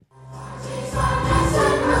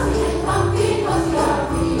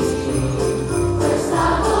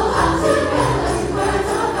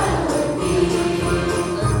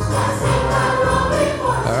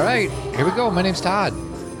go. My name's Todd.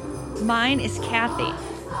 Mine is Kathy.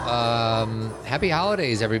 Happy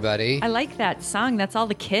holidays, everybody. I like that song. That's all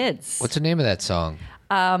the kids. What's the name of that song?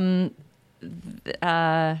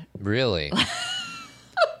 Really?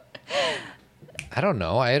 I don't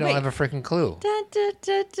know. I don't have a freaking clue.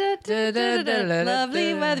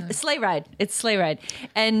 Lovely weather. Sleigh Ride. It's Sleigh Ride.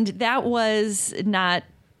 And that was not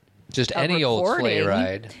Just any old sleigh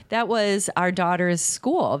ride. That was our daughter's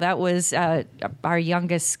school. That was our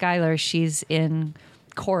youngest, Skylar. She's in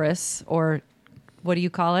chorus, or what do you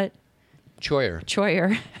call it? Choir.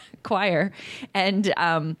 Choir. And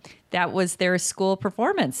that was their school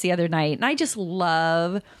performance the other night. And I just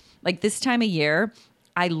love, like, this time of year,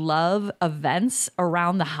 I love events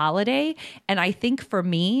around the holiday. And I think for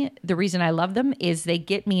me, the reason I love them is they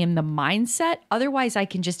get me in the mindset. Otherwise, I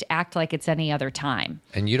can just act like it's any other time.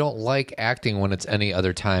 And you don't like acting when it's any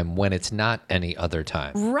other time, when it's not any other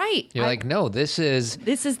time. Right. You're like, no, this is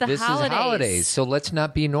the holidays. So let's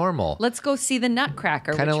not be normal. Let's go see the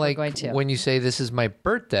Nutcracker, Kind of like we're going to. when you say this is my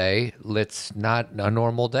birthday, it's not a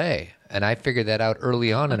normal day. And I figured that out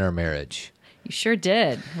early on in our marriage. You sure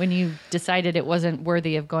did, when you decided it wasn't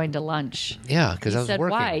worthy of going to lunch. Yeah, because I was said,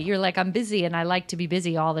 working. why? You're like, I'm busy and I like to be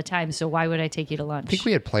busy all the time, so why would I take you to lunch? I think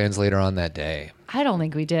we had plans later on that day. I don't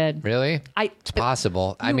think we did. Really? It's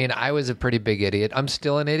possible. I mean, I was a pretty big idiot. I'm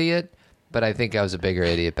still an idiot, but I think I was a bigger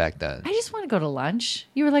idiot back then. I just want to go to lunch.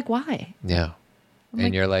 You were like, why? Yeah.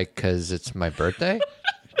 And you're like, because it's my birthday?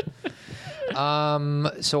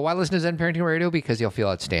 So why listen to Zen Parenting Radio? Because you'll feel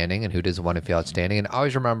outstanding, and who doesn't want to feel outstanding? And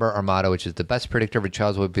always remember our motto, which is the best predictor of a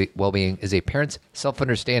child's well-being is a parent's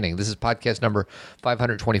self-understanding. This is podcast number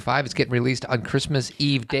 525. It's getting released on Christmas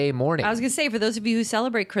Eve day morning. I was going to say, for those of you who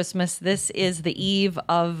celebrate Christmas, this is the eve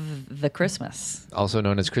of the Christmas. Also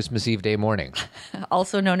known as Christmas Eve day morning.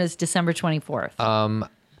 Also known as December 24th.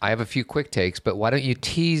 I have a few quick takes, but why don't you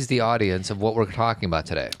tease the audience of what we're talking about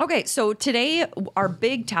today? Okay, so today our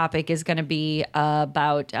big topic is going to be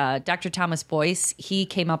about Dr. Thomas Boyce. He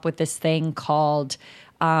came up with this thing called,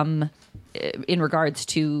 in regards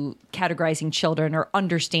to categorizing children or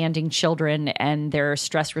understanding children and their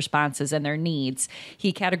stress responses and their needs.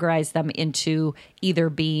 He categorized them into either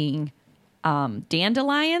being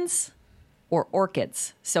dandelions or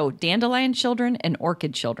orchids. So dandelion children and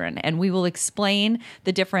orchid children. And we will explain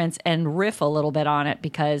the difference and riff a little bit on it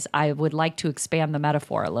because I would like to expand the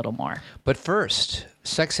metaphor a little more. But first,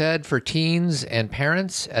 sex ed for teens and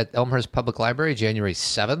parents at Elmhurst Public Library, January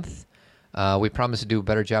 7th. We promise to do a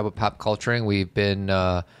better job with pop culturing. We've been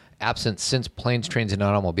absent since Planes, Trains, and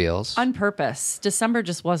Automobiles. On purpose. December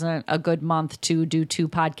just wasn't a good month to do 2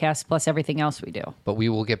 podcasts plus everything else we do. But we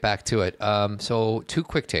will get back to it. So 2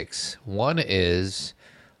 quick takes. One is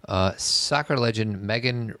soccer legend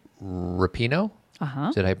Megan Rapinoe.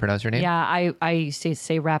 Uh-huh. Did I pronounce her name? Yeah, I used to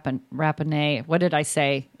say Rapinoe. What did I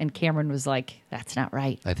say? And Cameron was like, that's not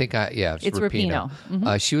right. I think, it's Rapinoe.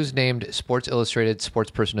 Mm-hmm. She was named Sports Illustrated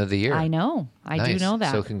Sportsperson of the Year. I know. I do know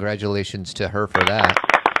that. So congratulations to her for that.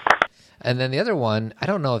 And then the other one, I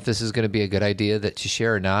don't know if this is going to be a good idea to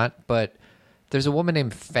share or not, but there's a woman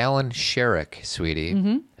named Fallon Sherrick, sweetie.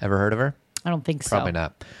 Mm-hmm. Ever heard of her? I don't think so. Probably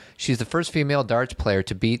not. She's the first female darts player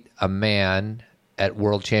to beat a man at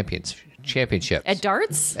world championships. At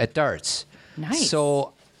darts? At darts. Nice.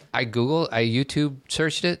 So I YouTube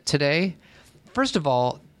searched it today. First of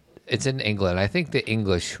all, it's in England. I think the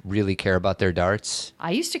English really care about their darts.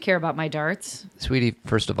 I used to care about my darts. Sweetie,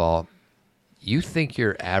 first of all, you think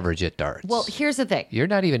you're average at darts. Well, here's the thing. You're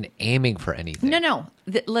not even aiming for anything. No.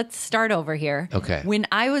 Let's start over here. Okay. When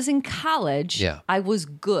I was in college, I was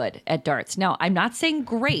good at darts. Now, I'm not saying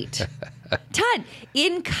great. Todd,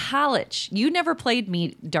 in college, you never played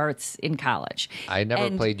me darts in college. I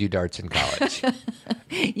never played you darts in college.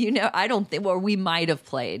 I don't think, well, we might have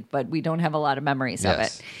played, but we don't have a lot of memories of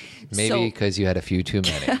it. Maybe because you had a few too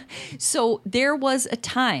many. So there was a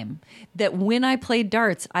time that when I played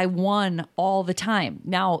darts, I won all the time.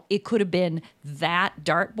 Now, it could have been that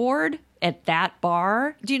dartboard at that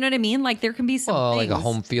bar. Do you know what I mean? Like, there can be some things. Like a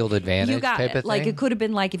home field advantage type of thing? Like, it could have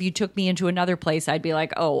been like if you took me into another place, I'd be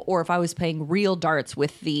like, oh, or if I was playing real darts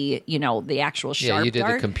with the, the actual sharp dart. Yeah, you did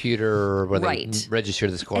the computer where they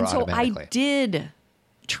register the score automatically. And so I did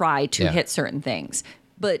try to hit certain things.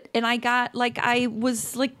 And I got I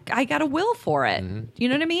got a will for it. Mm-hmm. You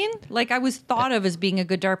know what I mean? Like, I was thought of as being a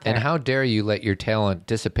good dart player. And how dare you let your talent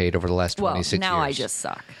dissipate over the last 26 years? Well, now I just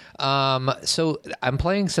suck. So I'm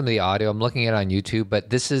playing some of the audio. I'm looking at it on YouTube,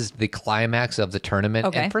 but this is the climax of the tournament.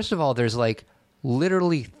 Okay. And first of all, there's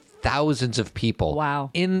literally thousands of people. Wow.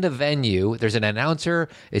 In the venue. There's an announcer.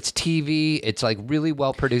 It's TV. It's like really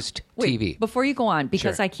well produced TV. Before you go on,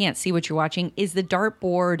 because Sure. I can't see what you're watching, is the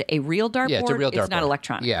dartboard a real dartboard? Yeah, it's a real dartboard. It's not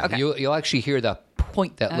electronic. Yeah, Okay. you'll actually hear the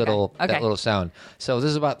Point. that Okay. little Okay. that little sound. So this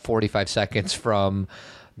is about 45 seconds from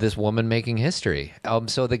this woman making history.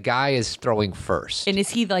 So the guy is throwing first. And is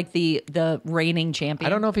he like the reigning champion? I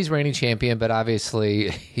don't know if he's reigning champion, but obviously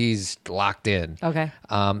he's locked in. Okay.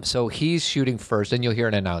 So he's shooting first, and you'll hear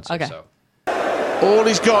an announcer. Okay. So. All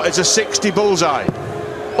he's got is a 60 bullseye.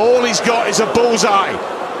 All he's got is a bullseye.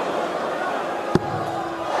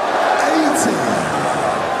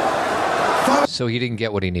 80. So he didn't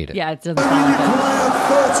get what he needed. Yeah, it doesn't sound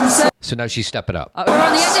good. 37. So now she's stepping up. We're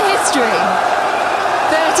on the edge of history.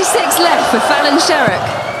 36 left for Fallon Sherrock.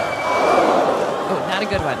 Oh, not a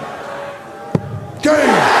good one.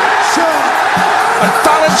 Game. Shot. And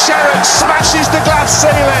Fallon Sherrock smashes the glass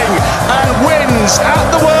ceiling and wins at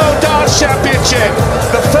the World Darts Championship.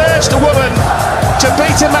 The first woman to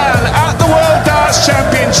beat a man at the World Darts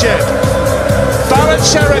Championship. Fallon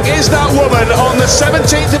Sherrock is that woman on the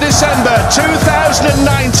 17th of December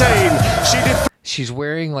 2019. She did. She's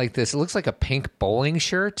wearing like this. It looks like a pink bowling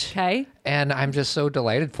shirt. Okay. And I'm just so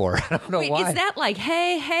delighted for her. I don't know Wait, why. is that like,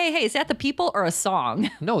 hey, hey, hey, is that the people or a song?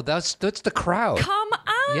 No, that's the crowd. Come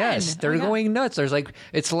on. Yes, they're Oh my God. going nuts. There's like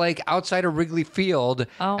it's like outside of Wrigley Field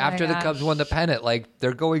Oh my after the Cubs gosh. won the pennant. Like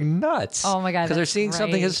they're going nuts. Oh my God. Because they're that's seeing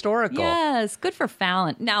something great. historical. Yes, good for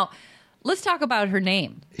Fallon. Now, let's talk about her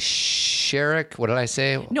name. Sherrick, what did I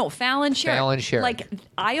say? No, Fallon Sherrock. Fallon Sherrock. Like,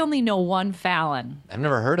 I only know one Fallon. I've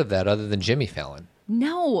never heard of that other than Jimmy Fallon.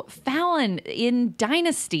 No, Fallon in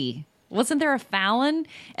Dynasty. Wasn't there a Fallon?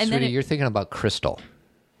 And Sweetie, then you're thinking about Crystal.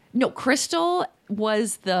 no, Crystal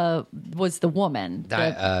was the woman.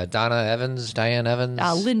 Donna Evans, Diane Evans,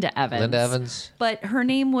 Linda Evans. Linda Evans. But her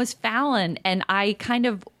name was Fallon, and I kind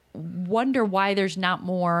of wonder why there's not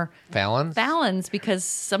more Fallon. Fallons, because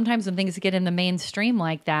sometimes when things get in the mainstream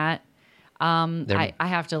like that, I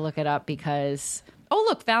have to look it up because oh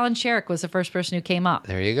look, Fallon Sherrock was the first person who came up.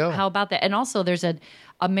 There you go. How about that? And also there's an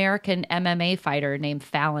American MMA fighter named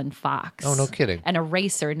Fallon Fox. Oh, no kidding. And a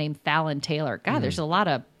racer named Fallon Taylor. God, there's a lot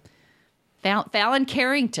of Fallon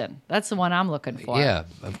Carrington. That's the one I'm looking for. Yeah,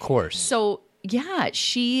 of course. So yeah,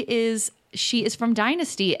 she is from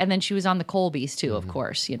Dynasty, and then she was on the Colbys too, of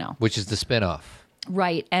course, you know. Which is the spinoff.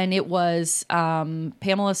 Right, and it was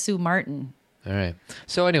Pamela Sue Martin, All right.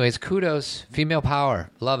 So, anyways, kudos, female power,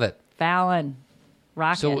 love it. Fallon,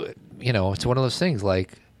 rocket. So, it's one of those things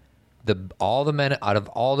like all the men out of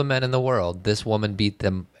all the men in the world, this woman beat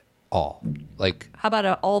them all. Like, How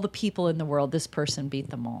about all the people in the world? This person beat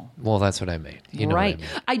them all. well, that's what I mean. You know right, what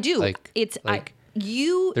I mean? I do. Like- It's like-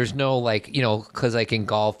 you. There's no because like in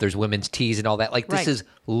golf, there's women's tees and all that. Like this Right. is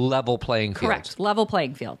level playing field. Correct, level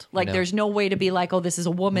playing field. Like know? there's no way to be like, oh, this is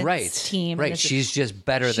a woman's Right. team. and Right. this is- She's just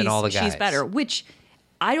better than all the guys. She's better, which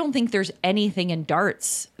I don't think there's anything in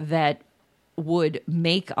darts that would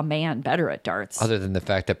make a man better at darts. Other than the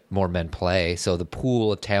fact that more men play, so the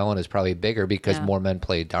pool of talent is probably bigger because Yeah. more men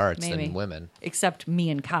play darts Maybe. than women. Except me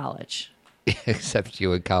in college Except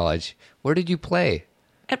you in college. Where did you play?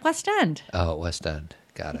 at West End. Oh, West End.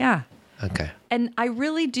 Got it. Yeah. Okay. And I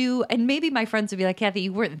really do. And maybe my friends would be like, Kathy,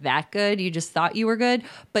 you weren't that good. You just thought you were good.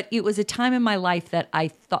 But it was a time in my life that I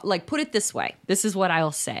thought, like, put it this way. This is what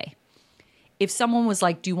I'll say. If someone was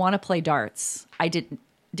like, do you want to play darts? I didn't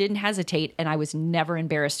hesitate. And I was never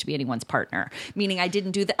embarrassed to be anyone's partner. Meaning I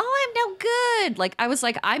didn't do the, oh, I'm no good. Like, I was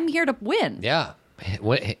like, I'm here to win. Yeah.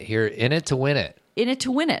 You're in it to win it. In it to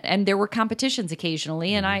win it. And there were competitions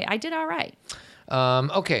occasionally. And I did all right.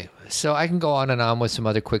 Okay, so I can go on and on with some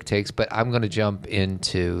other quick takes, but I'm going to jump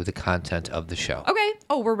into the content of the show. Okay.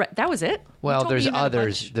 Oh, that was it? You Well, told me there's you had a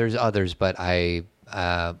others. bunch. There's others, but maybe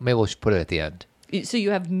we'll put it at the end. So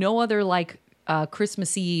you have no other like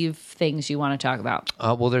Christmas Eve things you want to talk about?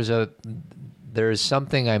 Well, there's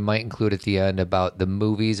something I might include at the end about the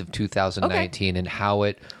movies of 2019 and how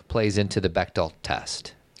it plays into the Bechdel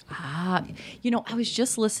test. I was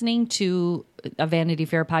just listening to a Vanity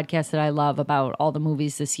Fair podcast that I love about all the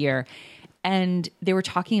movies this year, and they were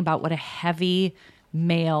talking about what a heavy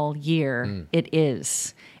male year it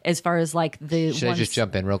is, as far as like the Should ones, I just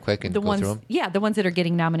jump in real quick and the go ones, through them? yeah, the ones that are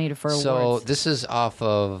getting nominated for So awards. this is off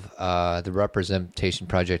of the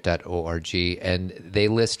representationproject.org, and they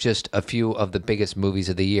list just a few of the biggest movies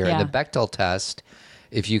of the year. Yeah. And the Bechdel test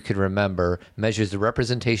if you could remember, measures the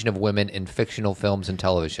representation of women in fictional films and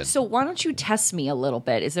television. So why don't you test me a little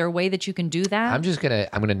bit? Is there a way that you can do that?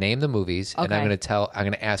 I'm gonna name the movies, and I'm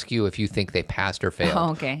gonna ask you if you think they passed or failed.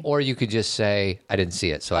 Oh, okay. Or you could just say I didn't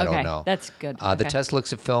see it, so I don't know. That's good. The Okay. test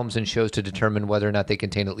looks at films and shows to determine whether or not they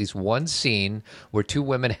contain at least one scene where two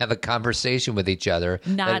women have a conversation with each other,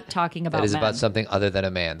 Not talking about that is men. about something other than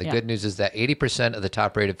a man. The Yeah. good news is that 80% of the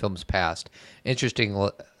top-rated films passed.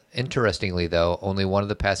 Interestingly, though, only one of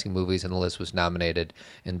the passing movies on the list was nominated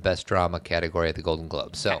in Best Drama category at the Golden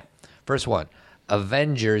Globes. So, first one,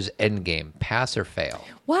 Avengers Endgame, pass or fail?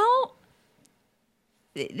 Well,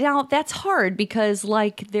 now that's hard because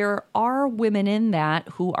like there are women in that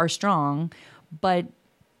who are strong, but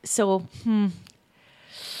so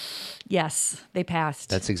yes, they passed.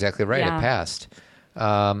 That's exactly right. Yeah. It passed.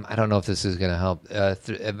 I don't know if this is going to help.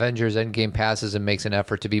 Avengers Endgame passes and makes an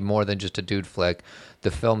effort to be more than just a dude flick.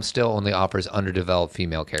 The film still only offers underdeveloped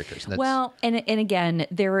female characters. And that's, Well, and again,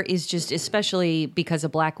 there is just especially because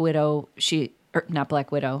of Black Widow. Not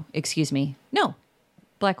Black Widow. Excuse me. No,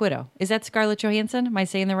 Black Widow. Is that Scarlett Johansson? Am I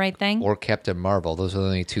saying the right thing? or Captain Marvel. Those are the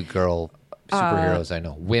only two girl superheroes I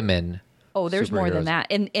know. Women. Oh, there's more than superheroes. that.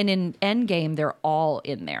 And in Endgame, they're all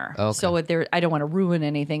in there. Okay. So I don't want to ruin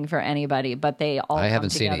anything for anybody, but they all. I come haven't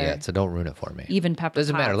seen it together. yet, so don't ruin it for me. Even Pepper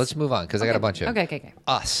Doesn't matter. Potts. Let's move on because I got a bunch of Okay.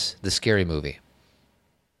 Us, the scary movie.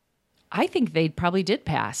 I think they probably did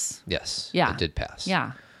pass. Yes. Yeah. It did pass.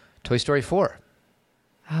 Yeah. Toy Story 4.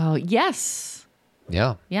 Oh, yes.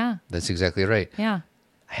 Yeah. Yeah. That's exactly right. Yeah.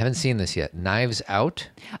 I haven't seen this yet. Knives Out.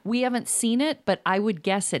 We haven't seen it, but I would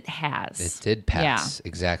guess it has. It did pass.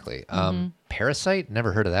 Exactly. Parasite.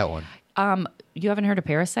 Never heard of that one. You haven't heard of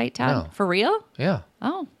Parasite, Todd? No. For real? Yeah.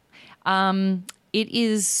 Oh. It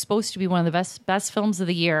is supposed to be one of the best films of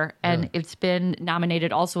the year, and it's been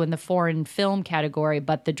nominated also in the foreign film category,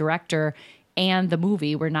 but the director and the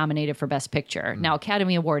movie were nominated for Best Picture. Now,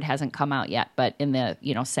 Academy Award hasn't come out yet, but in the,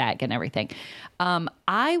 SAG and everything.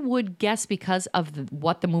 I would guess because of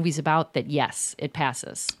what the movie's about that, yes, it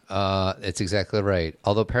passes. It's exactly right.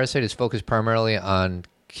 Although Parasite is focused primarily on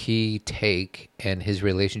Key Take and his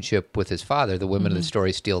relationship with his father, the women of the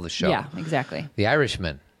story steal the show. Yeah, exactly. The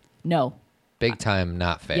Irishman. No. Big time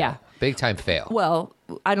not fail. Yeah. Big time fail. Well,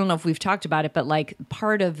 I don't know if we've talked about it, but like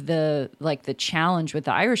part of the challenge with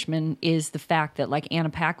The Irishman is the fact that like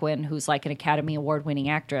Anna Paquin, who's like an Academy Award winning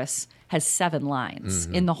actress, has 7 lines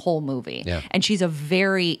in the whole movie. Yeah. And she's a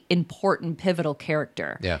very important, pivotal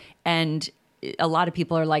character. Yeah. And a lot of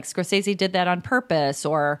people are like, Scorsese did that on purpose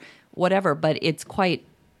or whatever, but it's quite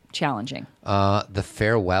challenging. The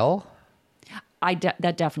Farewell.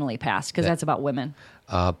 That definitely passed because that's about women.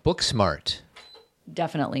 Booksmart.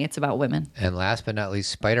 Definitely, it's about women. And last but not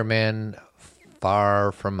least, Spider-Man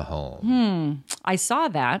Far From Home. I saw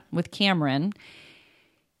that with Cameron,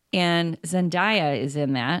 and Zendaya is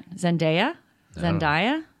in that.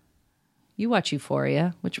 Zendaya? You watch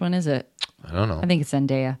Euphoria. Which one is it? I don't know. I think it's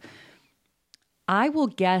Zendaya. I will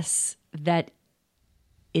guess that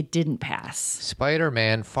it didn't pass.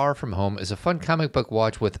 Spider-Man Far From Home is a fun comic book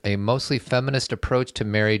watch with a mostly feminist approach to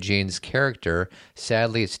Mary Jane's character.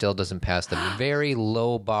 Sadly, it still doesn't pass the very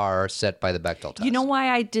low bar set by the Bechdel test. You know why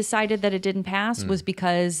I decided that it didn't pass was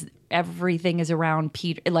because everything is around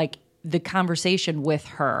Peter. Like the conversation with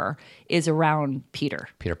her is around Peter.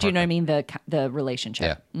 Peter Do you know what I Parker. mean? The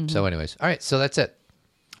relationship. Yeah. So anyways. All right. So that's it.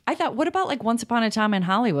 I thought, what about like Once Upon a Time in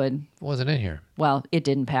Hollywood? Wasn't in here. Well, it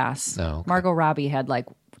didn't pass. No, okay. Margot Robbie had like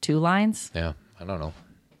 2 lines. Yeah. I don't know.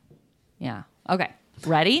 Yeah. Okay.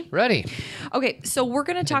 Ready? Ready. Okay. So we're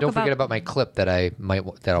going to talk Don't about. forget about my clip that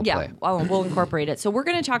I'll Yeah, play. well, we'll incorporate it. So we're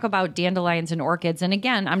going to talk about dandelions and orchids. And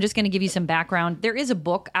again, I'm just going to give you some background. There is a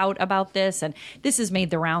book out about this, and this has made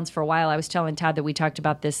the rounds for a while. I was telling Todd that we talked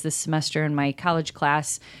about this semester in my college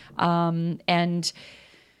class. And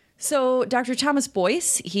so Dr. Thomas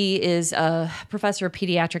Boyce, he is a professor of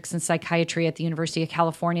pediatrics and psychiatry at the University of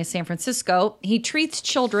California, San Francisco. He treats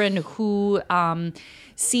children who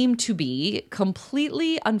seem to be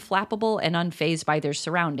completely unflappable and unfazed by their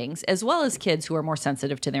surroundings, as well as kids who are more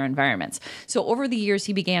sensitive to their environments. So over the years,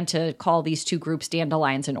 he began to call these two groups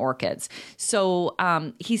dandelions and orchids. So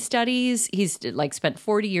he's like spent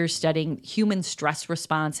 40 years studying human stress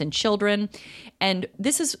response in children. And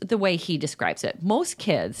this is the way he describes it. Most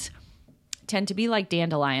kids tend to be like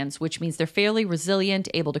dandelions, which means they're fairly resilient,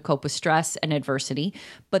 able to cope with stress and adversity.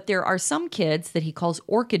 But there are some kids that he calls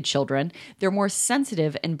orchid children. They're more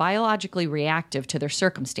sensitive and biologically reactive to their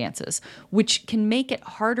circumstances, which can make it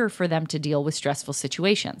harder for them to deal with stressful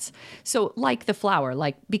situations. So like the flower,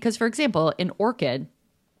 because for example, an orchid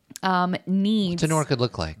needs... What's an orchid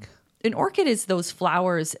look like? An orchid is those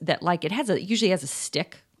flowers that like it usually has a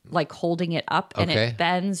stick like holding it up and Okay. it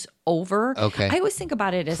bends over. Okay. I always think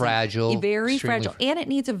about it as Fragile, very extremely fragile, and it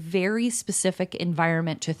needs a very specific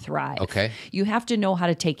environment to thrive. Okay. You have to know how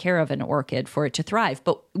to take care of an orchid for it to thrive,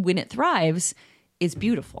 but when it thrives, it's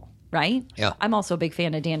beautiful. Right? Yeah. I'm also a big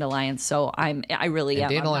fan of dandelions, so I really am.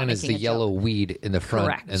 I'm not Dandelion is the making a yellow joke. weed in the front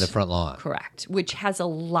Correct. in the front lawn. Correct. Which has a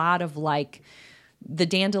lot of like the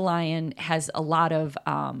dandelion has a lot of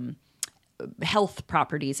health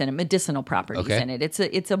properties and medicinal properties Okay. in it.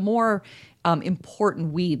 It's a more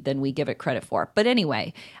important weed than we give it credit for. But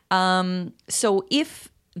anyway, so if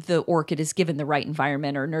the orchid is given the right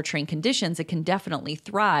environment or nurturing conditions, it can definitely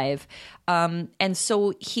thrive. And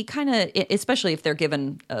so he kind of, especially if they're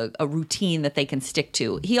given a routine that they can stick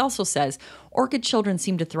to. He also says orchid children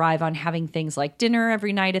seem to thrive on having things like dinner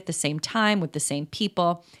every night at the same time with the same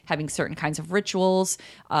people, having certain kinds of rituals,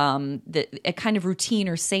 a kind of routine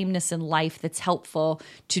or sameness in life that's helpful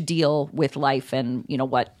to deal with life and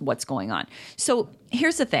what's going on. So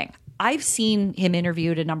here's the thing. I've seen him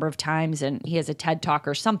interviewed a number of times, and he has a TED Talk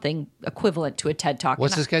or something equivalent to a TED Talk.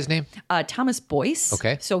 What's this guy's name? Thomas Boyce.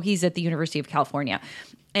 Okay. So he's at the University of California.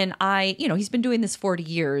 And he's been doing this 40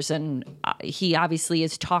 years, and he obviously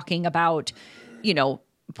is talking about,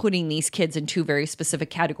 putting these kids in two very specific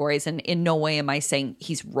categories. And in no way am I saying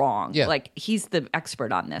he's wrong. Yeah. Like, he's the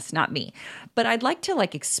expert on this, not me. But I'd like to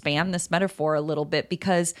expand this metaphor a little bit,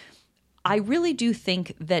 because I really do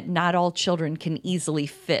think that not all children can easily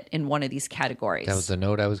fit in one of these categories. That was the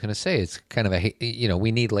note I was going to say. It's kind of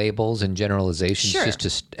we need labels and generalizations Sure.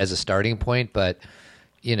 just as a starting point. But,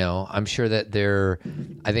 I'm sure that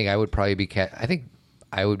I think I would probably be,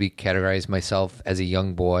 I would be categorized myself as a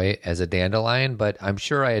young boy as a dandelion, but I'm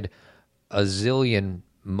sure I had a zillion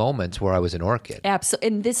moments where I was an orchid. Absolutely.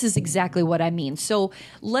 And this is exactly what I mean. So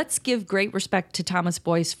let's give great respect to Thomas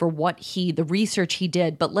Boyce for the research he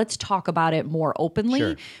did, but let's talk about it more openly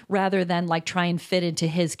Sure. rather than try and fit into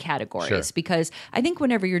his categories. Sure. Because I think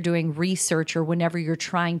whenever you're doing research or whenever you're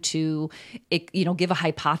trying to, give a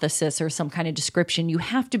hypothesis or some kind of description, you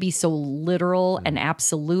have to be so literal and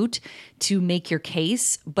absolute to make your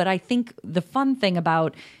case. But I think the fun thing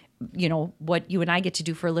about what you and I get to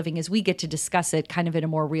do for a living is we get to discuss it kind of in a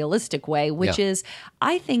more realistic way, which Yeah. is,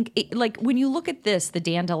 I think, when you look at this, the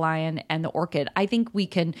dandelion and the orchid, I think we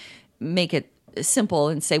can make it simple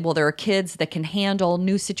and say, well, there are kids that can handle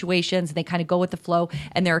new situations and they kind of go with the flow.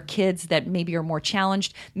 And there are kids that maybe are more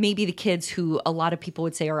challenged. Maybe the kids who a lot of people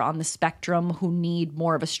would say are on the spectrum, who need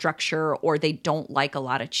more of a structure, or they don't like a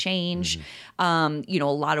lot of change. A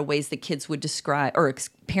lot of ways that kids would describe, or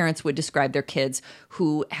parents would describe their kids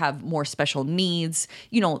who have more special needs.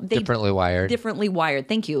 Differently wired. Differently wired.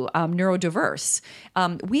 Thank you. Neurodiverse.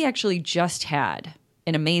 We actually just had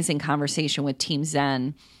an amazing conversation with Team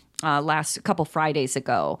Zen last couple Fridays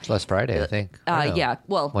ago. It's last Friday, I think. Or no? Yeah.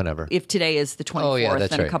 Well, whenever. If today is the 24th, Oh, yeah,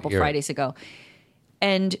 that's then a right. couple You're right. Fridays ago.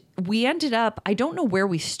 And we ended up, I don't know where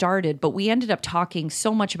we started, but we ended up talking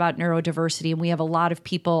so much about neurodiversity. And we have a lot of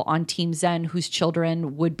people on Team Zen whose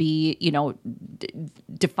children would be,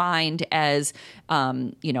 defined as,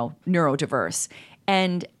 neurodiverse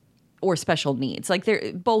or special needs.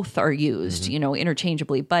 Both are used,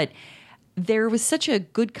 interchangeably. But there was such a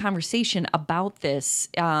good conversation about this.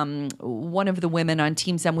 One of the women on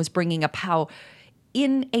Team Zen was bringing up how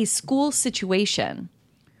in a school situation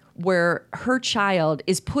where her child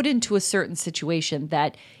is put into a certain situation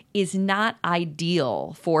that is not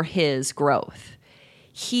ideal for his growth,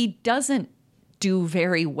 he doesn't do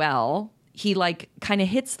very well. He kind of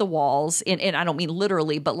hits the walls, and I don't mean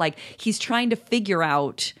literally, but he's trying to figure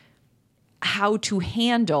out how to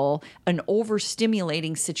handle an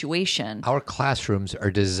overstimulating situation. Our classrooms are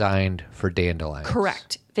designed for dandelions.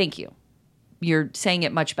 Correct. Thank you. You're saying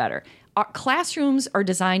it much better. Our classrooms are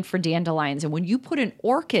designed for dandelions. And when you put an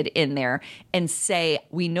orchid in there and say,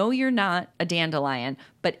 we know you're not a dandelion,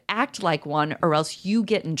 but act like one or else you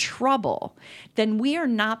get in trouble, then we are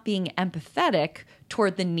not being empathetic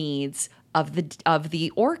toward the needs of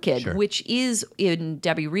the orchid, Sure. which is in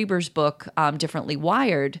Debbie Reber's book, Differently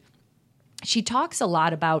Wired. She talks a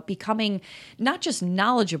lot about becoming not just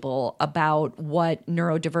knowledgeable about what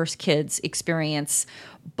neurodiverse kids experience,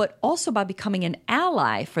 but also about becoming an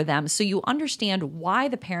ally for them. So you understand why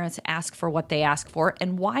the parents ask for what they ask for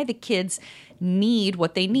and why the kids need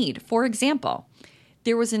what they need. For example,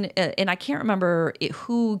 there was and I can't remember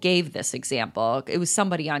who gave this example. It was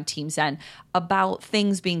somebody on Team Zen about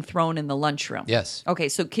things being thrown in the lunchroom. Yes. Okay,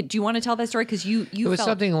 so do you want to tell that story? Because you It was felt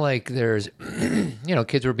something like there's,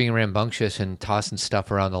 kids were being rambunctious and tossing stuff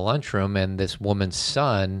around the lunchroom, and this woman's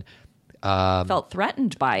son, felt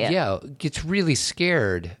threatened by it. gets really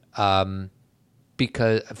scared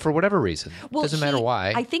because for whatever reason, doesn't matter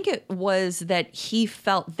why. I think it was that he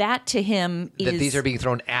felt that to him that is these are being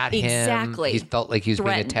thrown at him. Exactly. He felt like he was being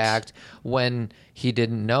Threatened. attacked when he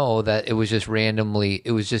didn't know that it was just randomly.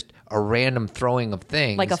 It was just a random throwing of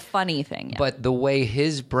things, like a funny thing. Yeah. But the way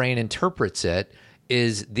his brain interprets it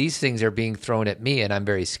is these things are being thrown at me, and I'm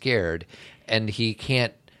very scared, and he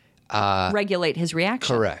can't regulate his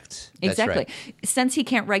reaction. correct. That's Exactly. right. Since he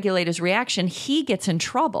can't regulate his reaction, he gets in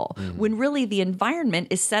trouble when really the environment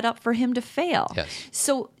is set up for him to fail. Yes.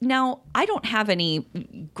 So now I don't have any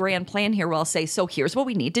grand plan here where I'll say, so here's what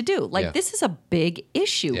we need to do. Like, Yeah. this is a big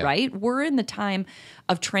issue, Yeah. right? We're in the time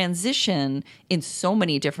of transition in so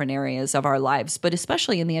many different areas of our lives, but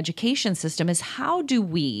especially in the education system, is how do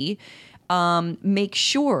we make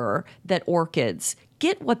sure that orchids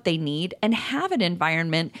get what they need and have an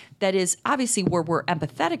environment that is obviously where we're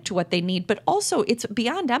empathetic to what they need, but also it's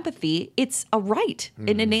beyond empathy. It's a right,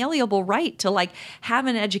 an inalienable right to like have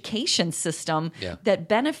an education system Yeah. that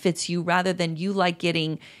benefits you rather than you like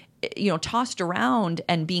getting, tossed around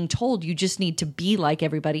and being told you just need to be like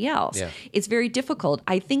everybody else. Yeah. It's very difficult.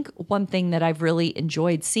 I think one thing that I've really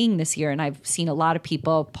enjoyed seeing this year, and I've seen a lot of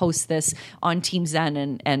people post this on Team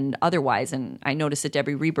Zen and otherwise, and I noticed that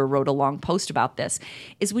Debbie Reber wrote a long post about this,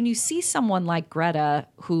 is when you see someone like Greta,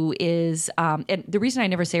 who is, and the reason I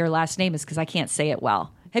never say her last name is because I can't say it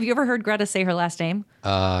well. Have you ever heard Greta say her last name?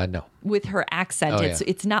 No. With her accent, Oh,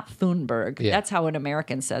 it's not Thunberg. Yeah. That's how an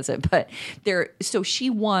American says it. But so she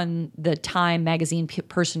won the Time Magazine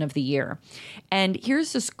Person of the Year. And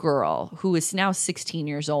here's this girl who is now 16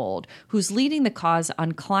 years old, who's leading the cause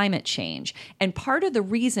on climate change. And part of the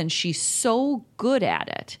reason she's so good at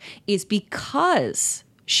it is because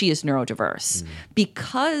she is neurodiverse,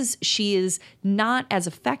 because she is not as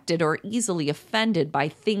affected or easily offended by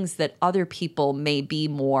things that other people may be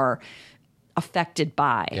more affected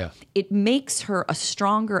by. Yeah. It makes her a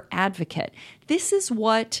stronger advocate. This is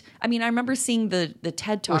what, I rember seeing the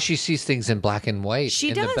TED Talk. Well, she sees things in black and white She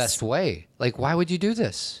in the does. best way. Like, why would you do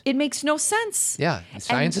this? It makes no sense. Yeah,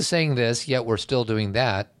 science is saying this, yet we're still doing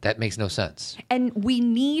that. That makes no sense. And we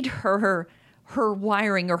need her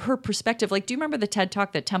wiring or her perspective. Like, do you remember the TED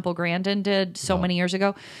Talk that Temple Grandin did so many years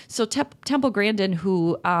ago? So Temple Grandin,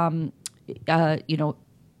 who, I'm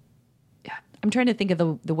trying to think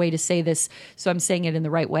of the way to say this, so I'm saying it in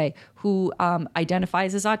the right way, who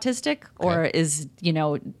identifies as autistic or Okay. is,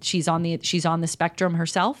 she's on the spectrum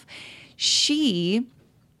herself. She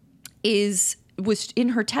was in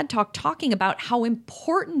her TED Talk talking about how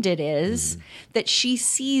important it is that she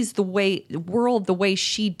sees the world the way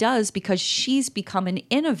she does because she's become an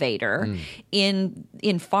innovator in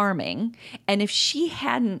farming. And if she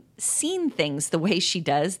hadn't seen things the way she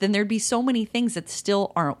does, then there'd be so many things that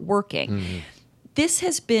still aren't working. This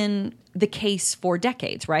has been the case for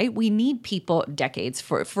decades, right? We need people,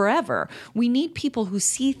 forever. We need people who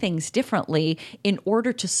see things differently in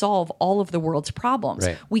order to solve all of the world's problems.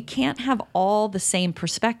 Right. We can't have all the same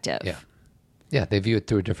perspective. Yeah. Yeah, they view it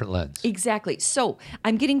through a different lens. Exactly. So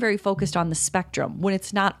I'm getting very focused on the spectrum when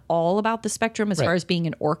it's not all about the spectrum as Right. far as being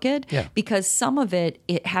an orchid, Yeah. because some of it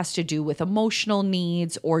has to do with emotional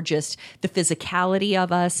needs or just the physicality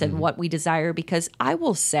of us and what we desire. Because I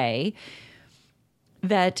will say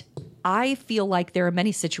that I feel like there are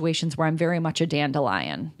many situations where I'm very much a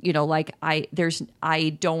dandelion. Like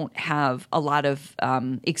I don't have a lot of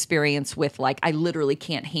experience with, like, I literally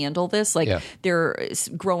can't handle this. Like, Yeah.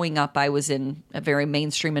 growing up, I was in a very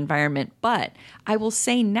mainstream environment, but I will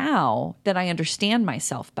say now that I understand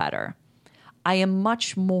myself better, I am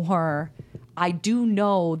much more. I do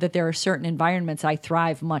know that there are certain environments I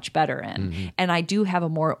thrive much better in. And I do have a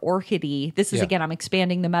more orchidy. This is, Yeah. again, I'm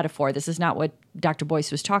expanding the metaphor. This is not what Dr.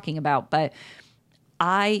 Boyce was talking about. But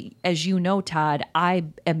I, as you know, Todd, I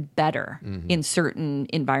am better in certain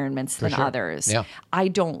environments than sure. others. Yeah. I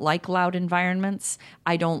don't like loud environments.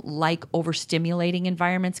 I don't like overstimulating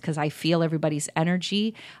environments because I feel everybody's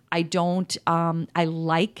energy. I don't, I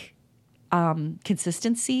like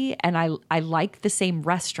consistency, and I like the same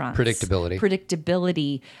restaurants.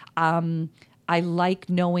 Predictability. I like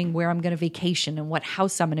knowing where I'm going to vacation and what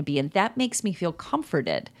house I'm going to be in. That makes me feel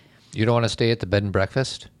comforted. You don't want to stay at the bed and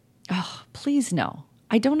breakfast? Please no.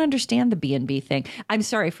 I don't understand the B&B thing. I'm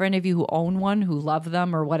sorry for any of you who own one, who love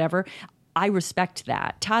them or whatever. I respect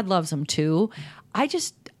that. Todd loves them too. I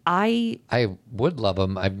would love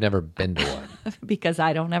them. I've never been to one. because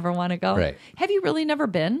I don't ever want to go. Right. Have you really never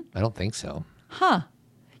been? I don't think so.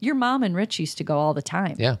 Your mom and Rich used to go all the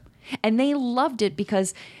time. Yeah. And they loved it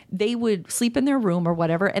because they would sleep in their room or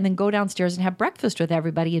whatever and then go downstairs and have breakfast with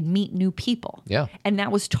everybody and meet new people. Yeah. And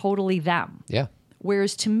that was totally them. Yeah.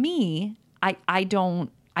 Whereas to me, I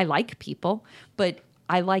don't I like people, but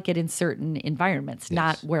I like it in certain environments,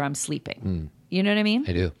 not where I'm sleeping. You know what I mean?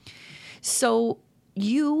 I do. So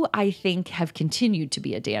you, I think, have continued to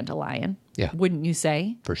be a dandelion. Yeah. Wouldn't you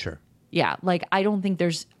say? For sure. Yeah. Like, I don't think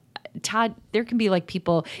there's, Todd, there can be like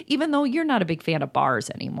people, even though you're not a big fan of bars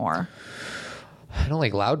anymore. I don't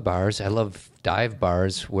like loud bars. I love dive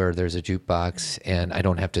bars where there's a jukebox and I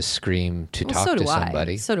don't have to scream to talk to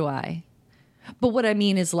somebody. So do I. But what I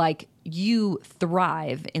mean is, like, you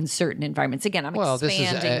thrive in certain environments. Again, I'm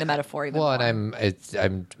expanding the metaphor even more. And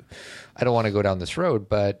I don't want to go down this road,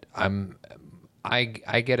 but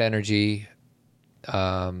I get energy,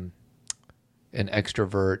 an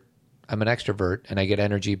extrovert. I'm an extrovert, and I get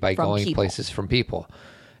energy by going people. places from people.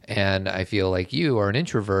 And I feel like you are an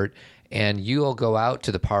introvert, and you'll go out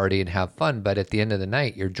to the party and have fun, but at the end of the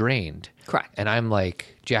night, you're drained. Correct. And I'm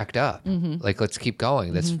like jacked up. Like, let's keep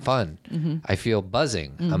going. That's fun. I feel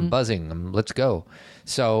buzzing. I'm buzzing. Let's go.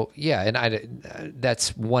 So, yeah, and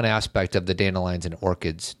that's one aspect of the dandelions and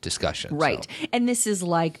orchids discussion. Right. So. And this is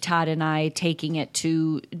like Todd and I taking it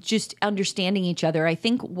to just understanding each other. I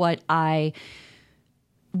think what I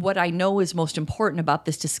know is most important about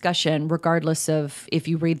this discussion, regardless of if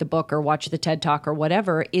you read the book or watch the TED Talk or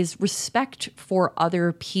whatever, is respect for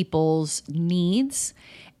other people's needs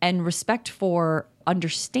and respect for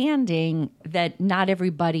understanding that not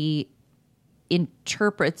everybody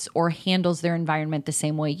interprets or handles their environment the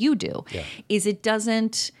same way you do. Yeah. It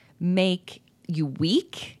doesn't make you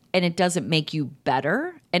weak, and it doesn't make you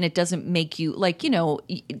better, and it doesn't make you, like,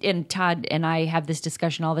 and Todd and I have this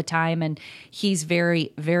discussion all the time, and he's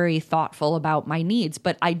very, very thoughtful about my needs.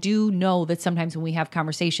 But I do know that sometimes when we have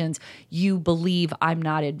conversations, you believe I'm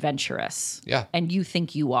not adventurous. Yeah. And you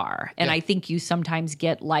think you are. And Yeah. I think you sometimes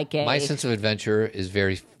get like My sense of adventure is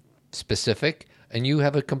very specific, and you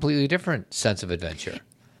have a completely different sense of adventure.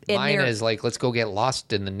 And Mine is like, let's go get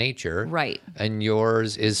lost in the nature. Right. And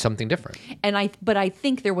yours is something different. But I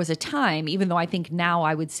think there was a time, even though I think now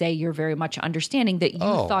I would say you're very much understanding, that you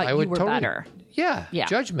thought you were better. Yeah. Yeah.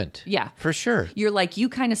 Judgment. Yeah. For sure. You're like, you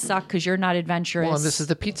kind of suck because you're not adventurous. Well, and this is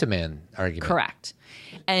the pizza man argument. Correct.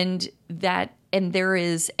 And there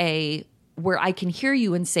is where I can hear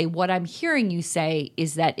you and say, what I'm hearing you say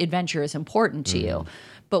is that adventure is important to you.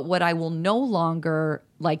 But what I will no longer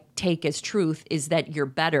take as truth is that you're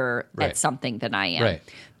better at something than I am. Right.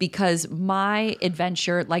 Because my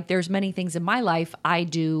adventure, there's many things in my life I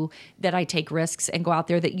do that I take risks and go out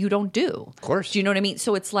there that you don't do. Of course. Do you know what I mean?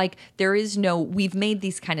 So it's like we've made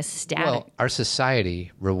these kind of static. Well, our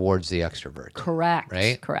society rewards the extrovert. Correct.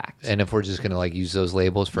 Right? Correct. And if we're just going to use those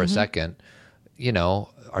labels for a second,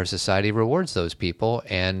 our society rewards those people,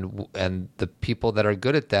 and the people that are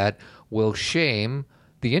good at that will shame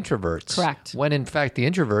the introverts. Correct. When in fact the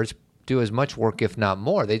introverts do as much work, if not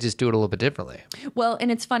more. They just do it a little bit differently. Well,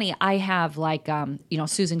 and it's funny. I have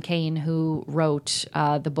Susan Cain, who wrote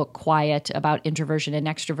the book Quiet about introversion and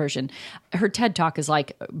extroversion. Her TED Talk is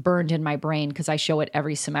burned in my brain because I show it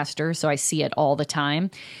every semester, so I see it all the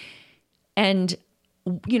time. And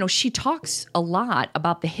she talks a lot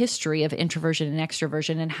about the history of introversion and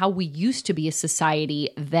extroversion and how we used to be a society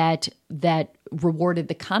that rewarded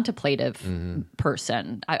the contemplative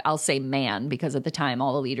person. I'll say man, because at the time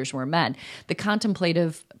all the leaders were men. The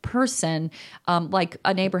contemplative person, like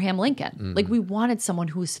an Abraham Lincoln. We wanted someone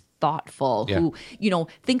who's thoughtful, who,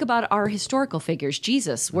 think about our historical figures.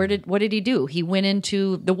 Jesus, what did he do? He went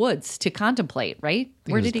into the woods to contemplate, right?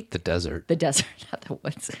 Where did he? The desert. The desert, not the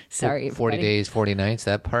woods. Sorry. 40 days, 40 nights,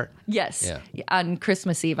 that part? Yes. Yeah. On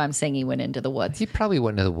Christmas Eve, I'm saying he went into the woods. He probably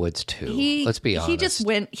went into the woods too. Let's be honest.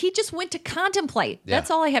 He just went to contemplate. Yeah. That's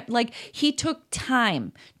all I have. He took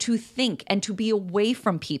time to think and to be away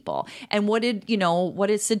from people. And what did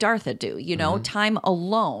Siddhartha do? Time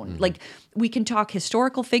alone. We can talk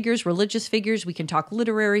historical figures, religious figures, we can talk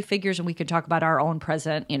literary figures, and we can talk about our own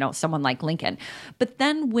present, someone like Lincoln. But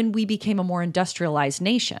then when we became a more industrialized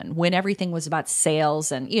nation, when everything was about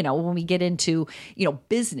sales and, when we get into,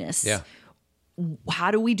 business, how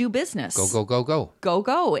do we do business? Go, go, go, go.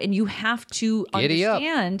 Go. And you have to Giddy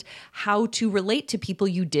understand how to relate to people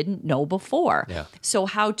you didn't know before. Yeah. So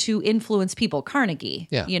how to influence people, Carnegie,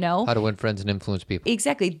 Yeah. How to win friends and influence people.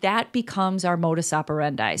 Exactly. That becomes our modus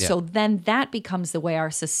operandi. Yeah. So then that becomes the way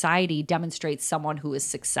our society demonstrates someone who is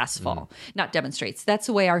successful. Not demonstrates. That's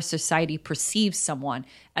the way our society perceives someone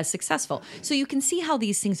as successful. So you can see how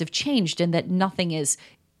these things have changed and that nothing is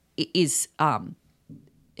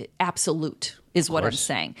absolute is what I'm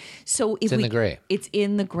saying. So It's in the gray. It's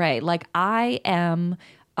in the gray. I am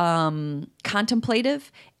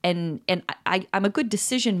contemplative, and I'm a good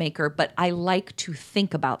decision maker, but I like to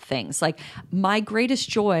think about things. Like my greatest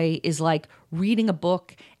joy is like reading a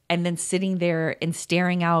book and then sitting there and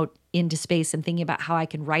staring out into space and thinking about how I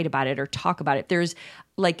can write about it or talk about it. There's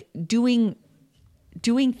like doing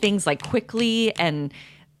things like quickly and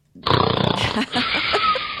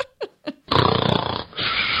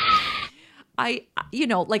I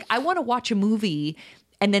want to watch a movie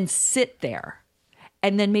and then sit there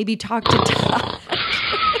and then maybe talk to Todd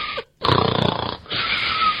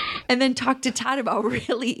and then talk to Todd about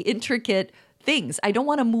really intricate things. I don't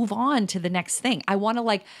want to move on to the next thing. I want to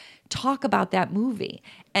like talk about that movie.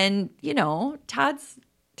 And,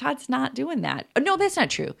 Todd's not doing that. No, that's not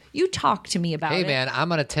true. You talk to me about it. Hey, man,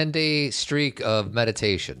 I'm on a 10-day streak of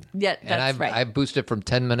meditation. Yeah, that's right. I boosted from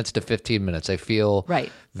 10 minutes to 15 minutes. I feel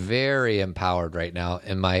right. very empowered right now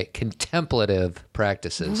in my contemplative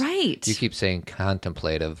practices. Right. You keep saying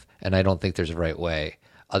contemplative, and I don't think there's a right way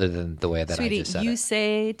other than the way that Sweetie, I just said you it.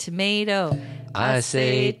 say tomato. I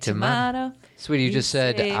say tomato. Sweetie, you just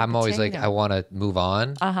said say I'm always like, potato. I want to move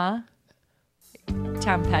on. Tom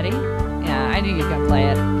Petty. Yeah, I knew you were going to play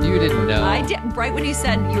it. You didn't know. I did. Right when you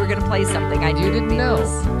said you were going to play something, I knew You didn't it know.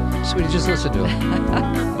 was- Sweetie, just listen to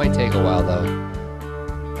it. Might take a while, though.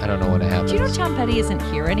 I don't know when it happens. Do you know Tom Petty isn't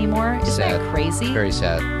here anymore? Isn't Sad. that crazy? It's very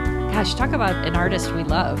sad. Gosh, talk about an artist we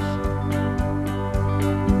love.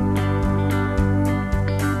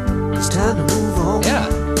 It's time to move on. Yeah.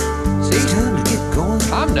 It's See? time to get going.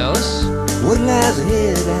 Tom knows. What lies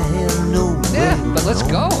ahead, I have no Yeah, way but let's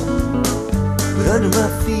to go. know. But under my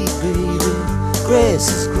feet, baby, grass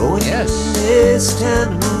is growing. Yes. It's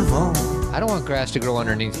time to move on. I don't want grass to grow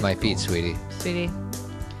underneath my feet, sweetie. Sweetie,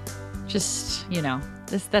 just,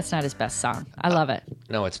 that's not his best song. I love it.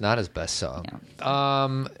 No, it's not his best song.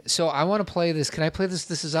 So I want to play this. Can I play this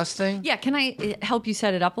This Is Us thing? Yeah, can I help you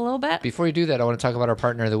set it up a little bit? Before you do that, I want to talk about our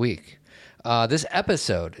partner of the week. This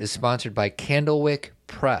episode is sponsored by Candlewick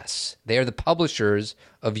Press. They are the publishers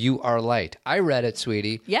of You Are Light. I read it,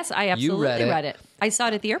 sweetie. Yes, I absolutely read it. I saw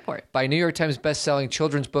it at the airport. By New York Times bestselling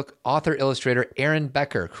children's book author illustrator Aaron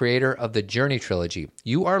Becker, creator of the Journey trilogy.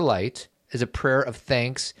 You Are Light is a prayer of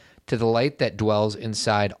thanks to the light that dwells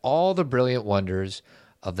inside all the brilliant wonders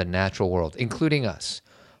of the natural world, including us.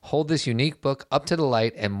 Hold this unique book up to the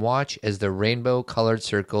light and watch as the rainbow-colored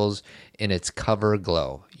circles in its cover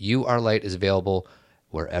glow. You Are Light is available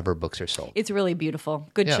wherever books are sold. It's really beautiful.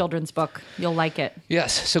 Good Yeah. children's book. You'll like it.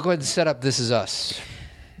 Yes, so go ahead and set up This Is Us.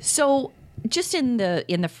 So, just in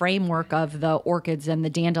the framework of the orchids and the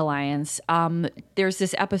dandelions, there's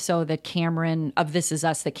this episode that Cameron of This Is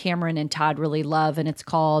Us that Cameron and Todd really love, and it's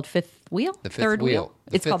called Fifth Wheel. The Fifth Third Wheel.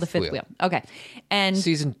 The It's called the Fifth Fifth Wheel. Wheel. Okay, and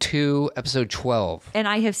Season 2, Episode 12. and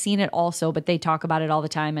I have seen it also, but they talk about it all the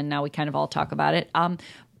time, and now we kind of all talk about it.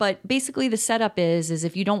 But basically, the setup is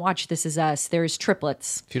if you don't watch This Is Us, there's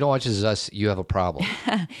triplets. If you don't watch This Is Us, you have a problem.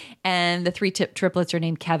 And the three triplets are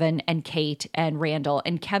named Kevin and Kate and Randall.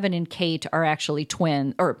 And Kevin and Kate are actually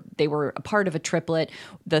twin, or they were a part of a triplet.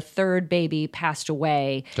 The third baby passed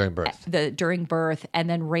away During birth. During birth, and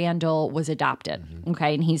then Randall was adopted.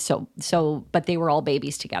 Okay, and he's but they were all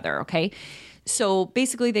babies together. Okay. So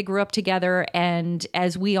basically, they grew up together. And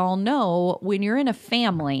as we all know, when you're in a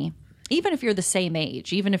family, even if you're the same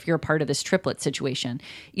age, even if you're a part of this triplet situation,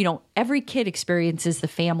 every kid experiences the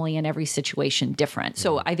family in every situation different.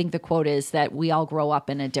 So I think the quote is that we all grow up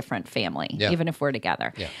in a different family, Yeah. even if we're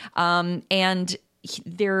together. Yeah. And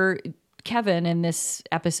Kevin in this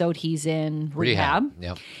episode, he's in rehab.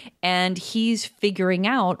 Yep. And he's figuring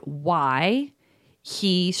out why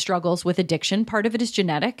he struggles with addiction. Part of it is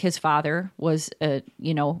genetic. His father was, an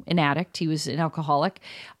addict. He was an alcoholic.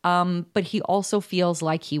 But he also feels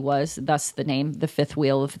like he was, thus the name, the fifth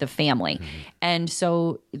wheel of the family. Mm-hmm. And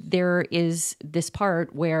so there is this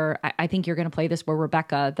part where I think you're going to play this where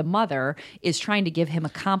Rebecca, the mother, is trying to give him a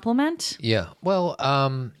compliment. Yeah. Well,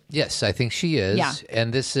 yes, I think she is. Yeah.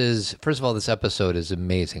 And this is, first of all, this episode is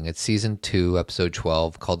amazing. It's season 2, episode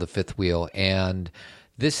 12, called The Fifth Wheel. And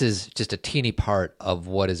this is just a teeny part of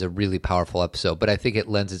what is a really powerful episode, but I think it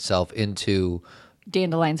lends itself into...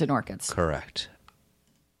 Dandelions and orchids. Correct.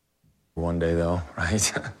 One day, though,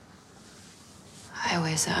 right? I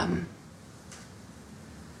was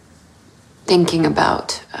thinking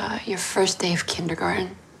about your first day of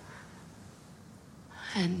kindergarten.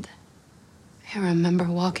 And I remember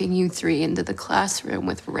walking you three into the classroom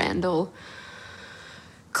with Randall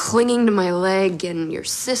clinging to my leg and your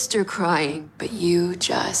sister crying, but you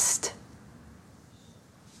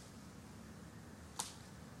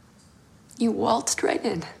waltzed right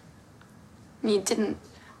in. You didn't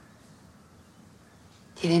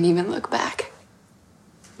even look back.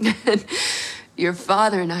 Your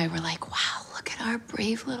father and I were like, wow, look at our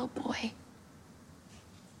brave little boy.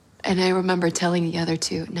 And I remember telling the other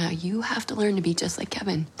two, now you have to learn to be just like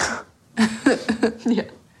Kevin. Yeah.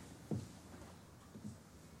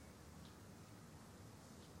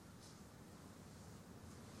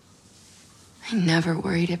 I never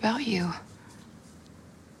worried about you.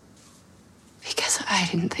 Because I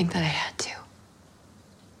didn't think that I had to.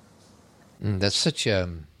 That's such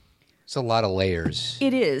it's a lot of layers.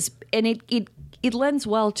 It is, and it lends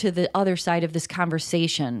well to the other side of this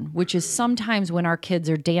conversation, which is sometimes when our kids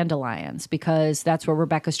are dandelions, because that's what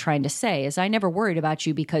Rebecca's trying to say, is I never worried about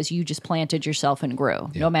you because you just planted yourself and grew,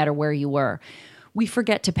 no matter where you were. We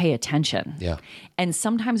forget to pay attention. Yeah. And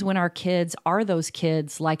sometimes when our kids are those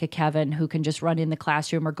kids like a Kevin who can just run in the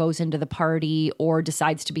classroom or goes into the party or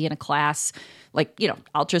decides to be in a class, like,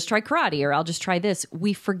 I'll just try karate or I'll just try this,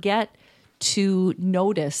 we forget to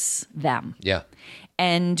notice them. Yeah.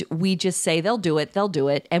 And we just say, they'll do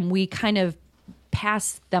it. And we kind of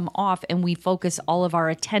pass them off and we focus all of our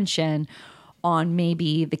attention on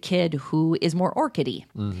maybe the kid who is more orchidy.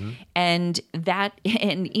 And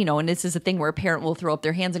this is a thing where a parent will throw up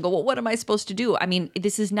their hands and go, well, what am I supposed to do? I mean,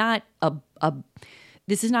 this is not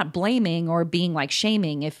this is not blaming or being like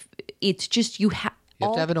shaming. If it's just, you have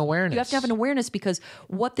to have an awareness. You have to have an awareness, because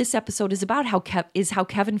what this episode is about is how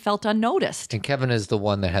Kevin felt unnoticed. And Kevin is the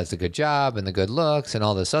one that has the good job and the good looks and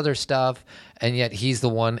all this other stuff. And yet he's the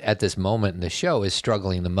one at this moment in the show is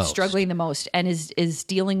struggling the most. And is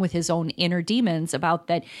dealing with his own inner demons about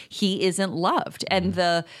that he isn't loved. And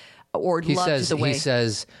He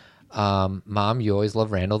says, Mom, you always loved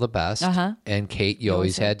Randall the best. And Kate, you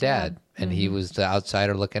always had Dad. And he was the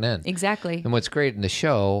outsider looking in. Exactly. And what's great in the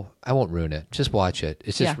show, I won't ruin it. Just watch it.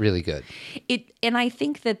 It's just really good. And I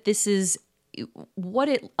think that this is what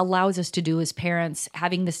it allows us to do as parents,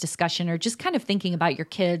 having this discussion or just kind of thinking about your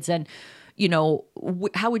kids and,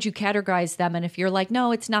 how would you categorize them? And if you're like,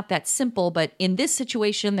 no, it's not that simple, but in this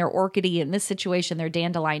situation, they're orchidy. In this situation, they're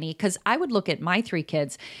dandelion-y. Because I would look at my three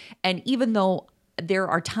kids, and even though there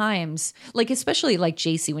are times, like especially like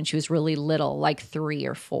JC when she was really little, like 3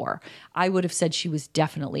 or 4, I would have said she was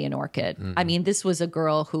definitely an orchid. I mean, this was a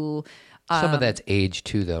girl who... Some of that's age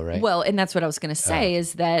too, though, right? Well, and that's what I was going to say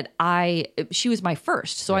is that she was my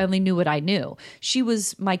first, so I only knew what I knew. She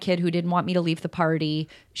was my kid who didn't want me to leave the party.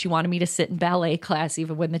 She wanted me to sit in ballet class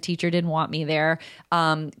even when the teacher didn't want me there.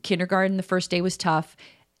 Kindergarten, the first day was tough,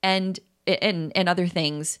 and other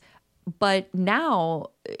things. But now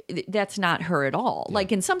that's not her at all. Yeah.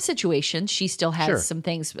 Like in some situations, she still has some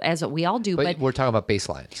things, as we all do. But we're talking about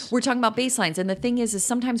baselines. We're talking about baselines. And the thing is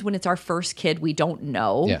sometimes when it's our first kid, we don't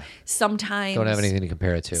know. Yeah. Sometimes don't have anything to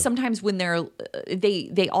compare it to. Sometimes when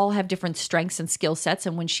they all have different strengths and skill sets.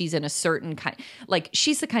 And when she's in a certain kind, like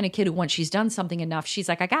she's the kind of kid who once she's done something enough, she's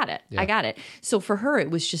like, I got it. Yeah. I got it. So for her,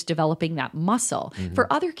 it was just developing that muscle.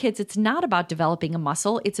 For other kids, it's not about developing a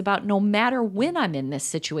muscle. It's about no matter when I'm in this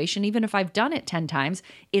situation, even if I've done it 10 times,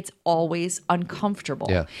 it's always uncomfortable.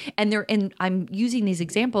 Yeah. And I'm using these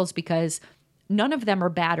examples because none of them are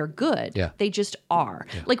bad or good. Yeah. They just are.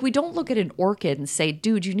 Yeah. Like we don't look at an orchid and say,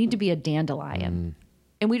 dude, you need to be a dandelion.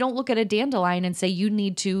 And we don't look at a dandelion and say, you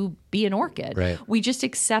need to be an orchid. Right. We just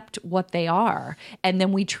accept what they are, and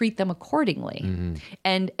then we treat them accordingly.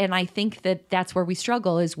 And I think that that's where we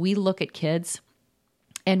struggle is we look at kids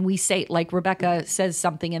and we say, like Rebecca says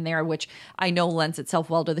something in there, which I know lends itself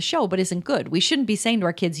well to the show, but isn't good. We shouldn't be saying to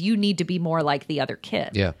our kids, you need to be more like the other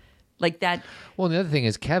kid. Yeah. Like that. Well, the other thing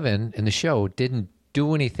is Kevin in the show didn't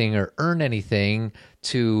do anything or earn anything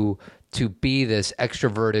to be this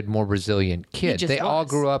extroverted, more resilient kid. They all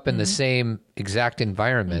grew up in the same exact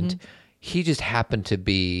environment. He just happened to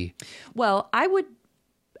be. Well,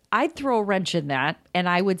 I'd throw a wrench in that, and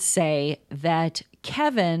I would say that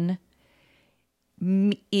Kevin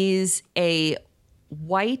is a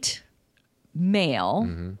white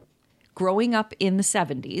male growing up in the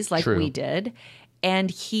 70s like we did,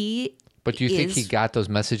 and he But do you think he got those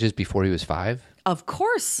messages before he was 5? Of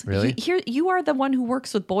course. Really? Here you are, the one who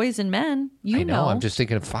works with boys and men. I know. I'm just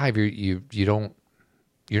thinking of 5. You're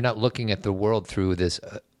not looking at the world through this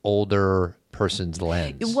older person's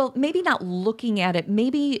lens. Well, maybe not looking at it.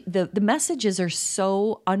 Maybe the messages are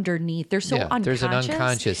so underneath. They're so unconscious. There's an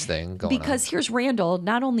unconscious thing going on. Because here's Randall.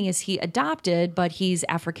 Not only is he adopted, but he's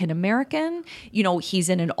African American. He's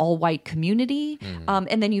in an all-white community.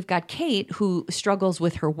 And then you've got Kate, who struggles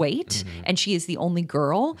with her weight, and she is the only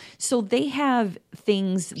girl. So they have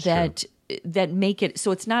things that make it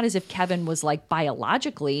so it's not as if Kevin was like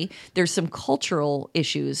biologically. There's some cultural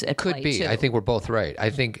issues at play. Could be. Too. I think we're both right. I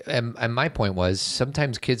think, and my point was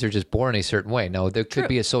sometimes kids are just born a certain way. Now there could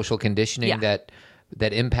be a social conditioning that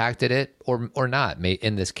that impacted it or not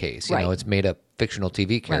in this case. You know, Right. it's made up fictional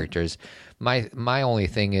TV characters. My only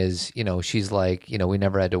thing is, you know, she's like, you know, we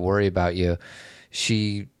never had to worry about you.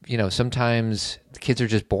 She, you know, sometimes the kids are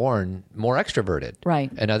just born more extroverted.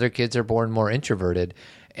 Right. And other kids are born more introverted,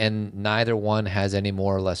 and neither one has any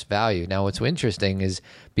more or less value. Now, what's interesting is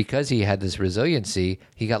because he had this resiliency,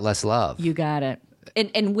 he got less love. You got it.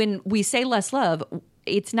 And when we say less love,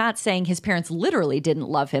 it's not saying his parents literally didn't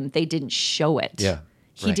love him. They didn't show it. Yeah,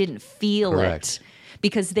 He right. didn't feel Correct. it.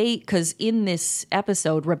 Because in this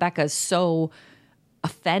episode, Rebecca is so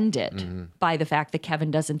offended by the fact that Kevin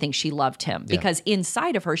doesn't think she loved him. Because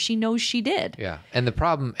inside of her, she knows she did. Yeah, and the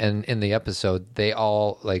problem, and in the episode, they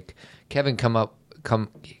all like Kevin can come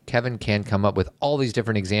up with all these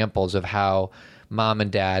different examples of how mom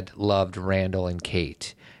and dad loved Randall and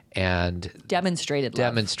Kate, and Demonstrated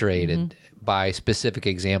love. by specific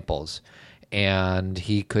examples, and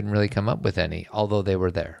he couldn't really come up with any, although they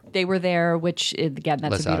were there. They were there, which again,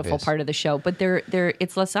 that's Less a beautiful obvious. part of the show. But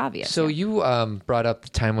it's less obvious. So you brought up the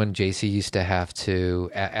time when JC used to have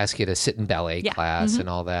to ask you to sit in ballet class and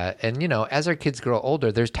all that. And, you know, as our kids grow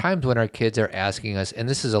older, there's times when our kids are asking us, and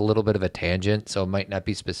this is a little bit of a tangent, so it might not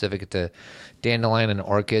be specific to Dandelion and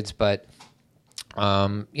Orchids, but,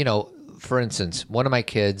 you know, for instance, one of my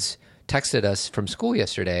kids texted us from school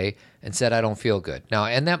yesterday and said, I don't feel good. Now,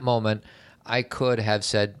 in that moment, I could have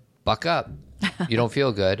said, buck up. You don't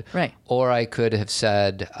feel good. Right. Or I could have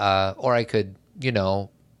said, or I could, you know,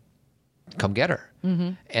 come get her.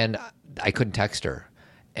 Mm-hmm. And I couldn't text her.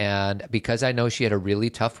 And because I know she had a really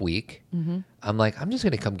tough week, I'm like, I'm just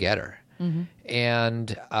going to come get her. Mm-hmm.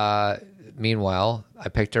 And meanwhile, I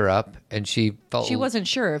picked her up and she felt... she wasn't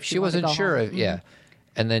sure if she wanted to wasn't go sure. home. Yeah.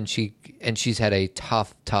 And then she's had a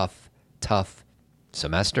tough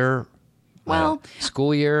semester. Well,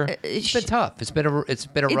 school year. It's been tough. It's been a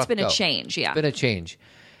rough been a go. change, yeah. It's been a change.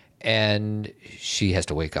 And she has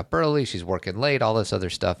to wake up early. She's working late, all this other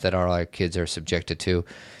stuff that our kids are subjected to.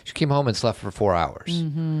 She came home and slept for 4 hours.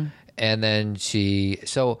 Mm-hmm. And then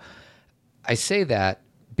so I say that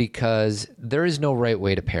because there is no right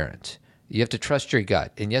way to parent. You have to trust your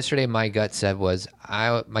gut. And yesterday my gut said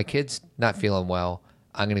my kid's not feeling well.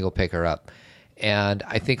 I'm going to go pick her up. And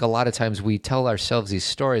I think a lot of times we tell ourselves these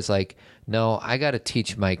stories like, no, I got to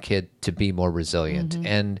teach my kid to be more resilient. Mm-hmm.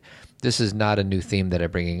 And this is not a new theme that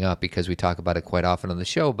I'm bringing up because we talk about it quite often on the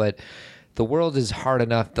show, but the world is hard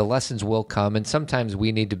enough. The lessons will come. And sometimes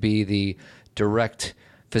we need to be the direct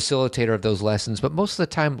facilitator of those lessons. But most of the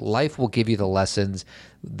time, life will give you the lessons.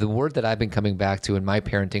 The word that I've been coming back to in my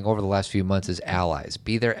parenting over the last few months is allies.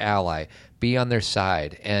 Be their ally. Be on their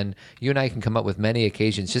side. And you and I can come up with many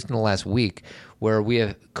occasions just in the last week where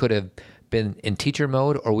we could have been in teacher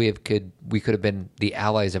mode, or we could have been the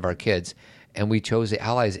allies of our kids, and we chose the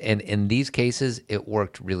allies. And in these cases, it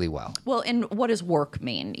worked really well. Well, and what does work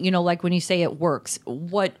mean? You know, like when you say it works,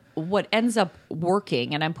 what ends up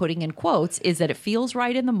working, and I'm putting in quotes, is that it feels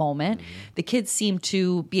right in the moment. Mm-hmm. The kids seem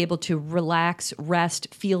to be able to relax,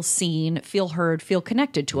 rest, feel seen, feel heard, feel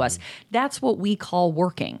connected to us. That's what we call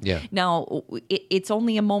working. Yeah. Now, it's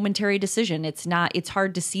only a momentary decision. It's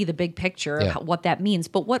hard to see the big picture of what that means.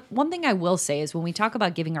 But one thing I will say is when we talk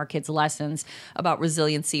about giving our kids lessons about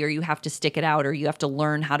resiliency, or you have to stick it out, or you have to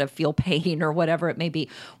learn how to feel pain, or whatever it may be,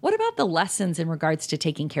 what about the lessons in regards to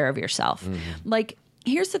taking care of yourself? Mm-hmm. Like,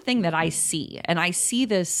 here's the thing that I see, and I see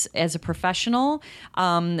this as a professional.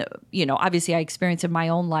 You know, obviously I experience it in my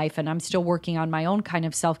own life, and I'm still working on my own kind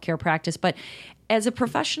of self-care practice. But as a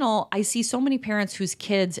professional, I see so many parents whose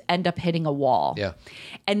kids end up hitting a wall. Yeah.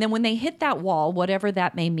 And then when they hit that wall, whatever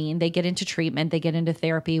that may mean, they get into treatment, they get into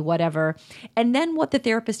therapy, whatever. And then what the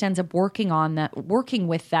therapist ends up working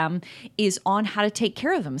with them is on how to take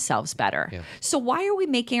care of themselves better. Yeah. So why are we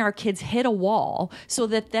making our kids hit a wall so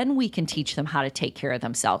that then we can teach them how to take care of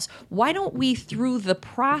themselves? Why don't we, through the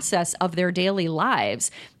process of their daily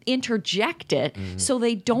lives, interject it so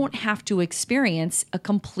they don't have to experience a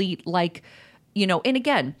complete, like, you know, and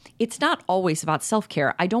again, it's not always about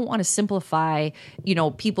self-care. I don't want to simplify, you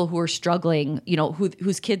know, people who are struggling, you know,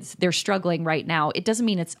 whose kids they're struggling right now. It doesn't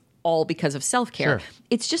mean it's all because of self-care. Sure.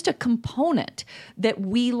 It's just a component that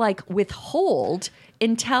we like withhold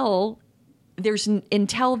until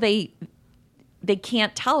they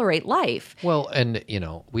can't tolerate life. Well, and, you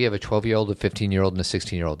know, we have a 12-year-old, a 15-year-old, and a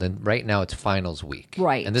 16-year-old, and right now it's finals week.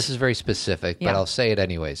 Right. And this is very specific, but Yeah. I'll say it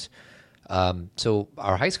anyways. So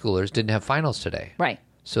our high schoolers didn't have finals today. Right.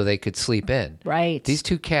 So they could sleep in. Right. These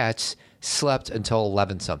two cats slept until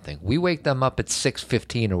 11-something. We wake them up at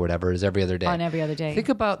 6:15 or whatever is every other day. On every other day. Think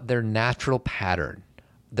about their natural pattern,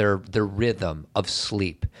 their rhythm of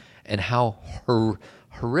sleep, and how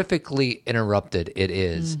horrifically interrupted it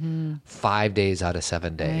is 5 days out of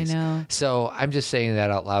 7 days. I know. So I'm just saying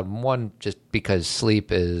that out loud. One, just because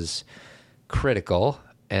sleep is critical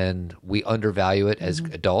and we undervalue it as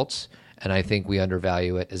adults. And I think we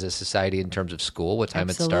undervalue it as a society in terms of school, what time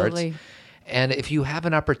it Absolutely. starts. And if you have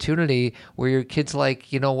an opportunity where your kid's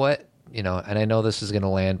like, you know what, and I know this is going to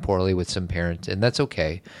land poorly with some parents, and that's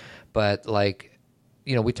okay. But like,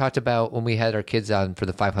 we talked about when we had our kids on for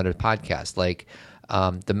the 500 podcast, like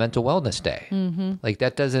the mental wellness day. Like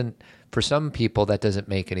that doesn't, for some people, that doesn't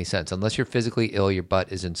make any sense unless you're physically ill, your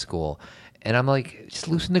butt is in school. And I'm like, just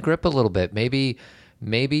loosen the grip a little bit. Maybe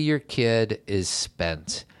your kid is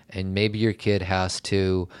spent and maybe your kid has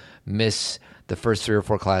to miss the first 3 or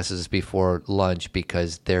 4 classes before lunch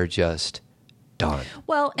because they're just done.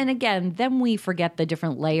 Well, and again, then we forget the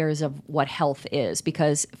different layers of what health is,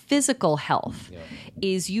 because physical health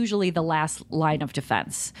is usually the last line of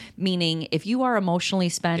defense. Meaning, if you are emotionally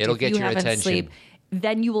spent, It'll if get you your haven't attention. sleep,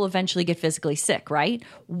 then you will eventually get physically sick, right?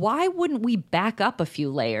 Why wouldn't we back up a few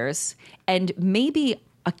layers and maybe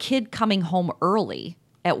a kid coming home early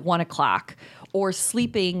at 1 o'clock or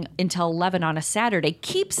sleeping until 11 on a Saturday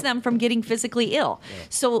keeps them from getting physically ill.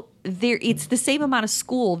 So it's the same amount of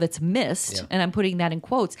school that's missed, and I'm putting that in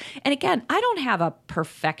quotes. And again, I don't have a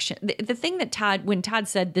perfection. The thing that when Todd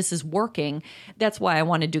said this is working, that's why I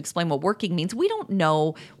wanted to explain what working means. We don't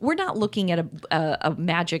know. We're not looking at a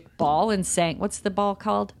magic ball and saying, what's the ball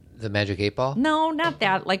called? The Magic 8 Ball? No, not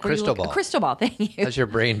that. Like where you Crystal look- ball. a crystal ball. Thank you. How's your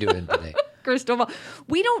brain doing today? Crystal ball.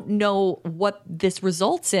 We don't know what this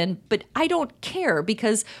results in, but I don't care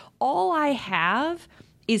because all I have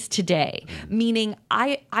is today. Meaning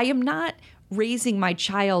I am not raising my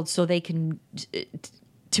child so they can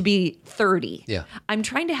to be 30. Yeah. I'm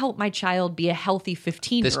trying to help my child be a healthy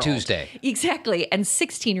 15-year-old. This Tuesday. Exactly. And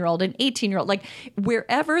 16-year-old and 18-year-old. Like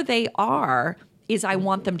wherever they are is I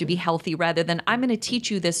want them to be healthy rather than I'm going to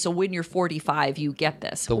teach you this so when you're 45 you get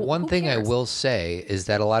this. The one Who thing I cares? will say is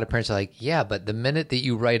that a lot of parents are like, yeah, but the minute that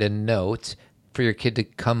you write a note for your kid to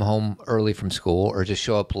come home early from school or to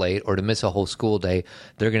show up late or to miss a whole school day,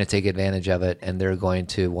 they're going to take advantage of it and they're going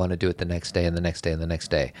to want to do it the next day and the next day and the next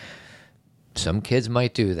day. Some kids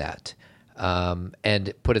might do that.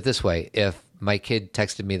 And put it this way, if my kid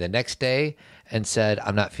texted me the next day and said,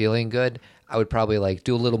 I'm not feeling good, I would probably like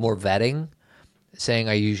do a little more vetting, saying,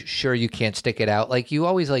 are you sure you can't stick it out? Like you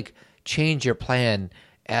always like change your plan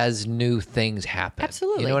as new things happen.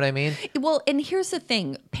 Absolutely. You know what I mean? Well, and here's the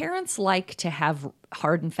thing. Parents like to have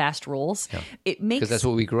hard and fast rules. It makes 'Cause that's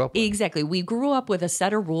what we grew up with. Exactly. We grew up with a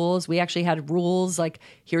set of rules. We actually had rules like,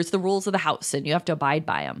 here's the rules of the house and you have to abide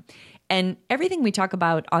by them. And everything we talk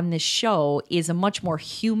about on this show is a much more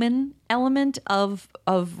human element of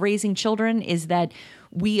raising children, is that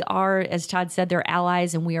we are, as Todd said, they're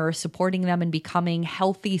allies and we are supporting them in becoming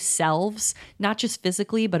healthy selves, not just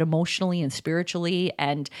physically, but emotionally and spiritually,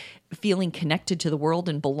 and feeling connected to the world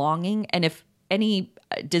and belonging. And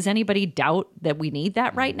does anybody doubt that we need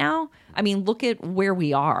that right now? I mean, look at where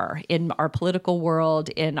we are in our political world,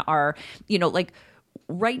 in our,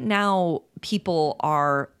 right now, people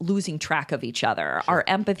are losing track of each other. Sure. Our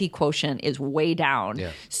empathy quotient is way down. Yeah.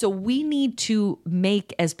 So we need to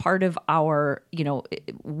make as part of our,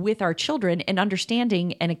 with our children, an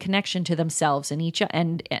understanding and a connection to themselves and each other.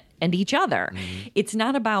 Mm-hmm. It's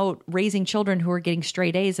not about raising children who are getting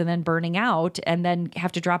straight A's and then burning out and then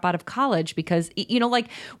have to drop out of college because,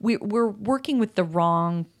 we're working with the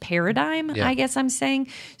wrong paradigm, I guess I'm saying.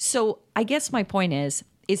 So I guess my point is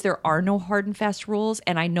there are no hard and fast rules.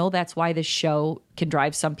 And I know that's why this show can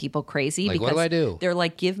drive some people crazy. Like, because what do I do? They're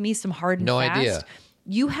like, give me some hard and No fast. idea.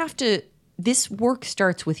 You have to, this work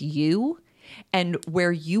starts with you and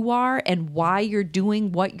where you are and why you're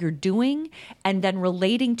doing what you're doing, and then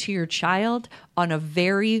relating to your child on a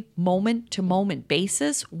very moment to moment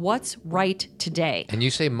basis. What's right today? And you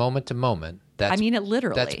say moment to moment. I mean it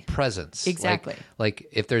literally. That's presence. Exactly. Like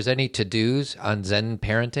if there's any to-dos on Zen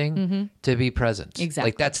parenting, to be present. Exactly.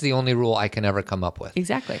 Like that's the only rule I can ever come up with.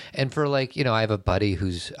 Exactly. And for I have a buddy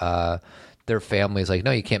who's their family is like,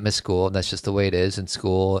 no, you can't miss school, and that's just the way it is in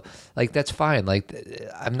school. Like that's fine. Like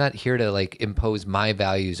I'm not here to like impose my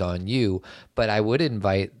values on you, but I would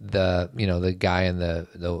invite the guy and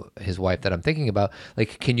his wife that I'm thinking about.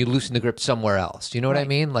 Like, can you loosen the grip somewhere else? You know what I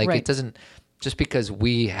mean? Like it doesn't just because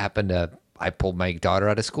we happen to. I pulled my daughter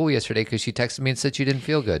out of school yesterday because she texted me and said she didn't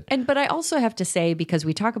feel good. But I also have to say, because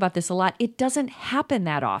we talk about this a lot, it doesn't happen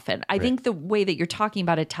that often. I think the way that you're talking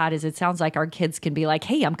about it, Todd, is it sounds like our kids can be like,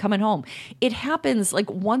 hey, I'm coming home. It happens like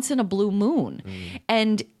once in a blue moon.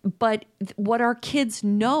 But what our kids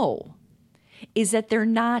know is that they're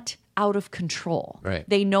not out of control. Right.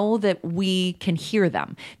 They know that we can hear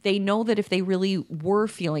them. They know that if they really were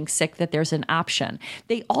feeling sick, that there's an option.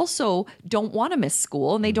 They also don't want to miss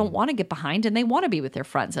school, and they don't want to get behind, and they want to be with their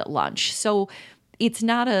friends at lunch. So it's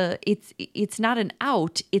not an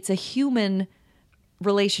out. It's a human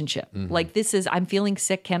relationship. Like, this is, I'm feeling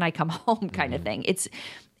sick, can I come home kind of thing.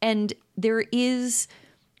 And there is,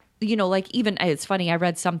 like, even, it's funny, I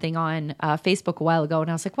read something on Facebook a while ago, and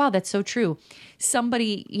I was like, wow, that's so true.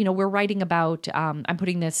 Somebody, we're writing about, I'm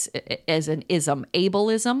putting this as an ism,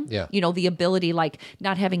 ableism, Yeah. The ability, like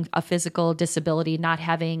not having a physical disability, not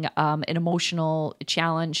having an emotional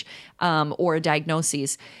challenge or a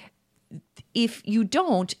diagnosis. If you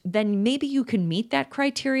don't, then maybe you can meet that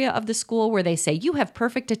criteria of the school where they say you have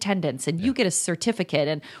perfect attendance and you get a certificate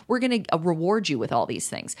and we're going to reward you with all these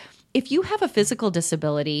things. If you have a physical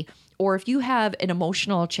disability, or if you have an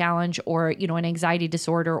emotional challenge, or, an anxiety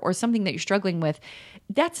disorder or something that you're struggling with,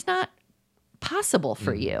 that's not possible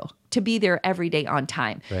for you to be there every day on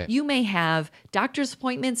time. Right. You may have doctor's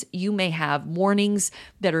appointments, you may have mornings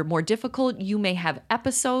that are more difficult, you may have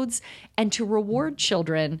episodes, and to reward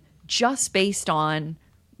children just based on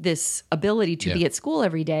this ability to be at school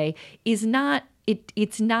every day is not,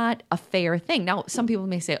 it's not a fair thing. Now, some people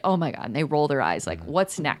may say, oh my God, and they roll their eyes like,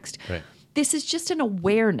 what's next? Right. This is just an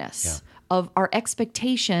awareness of our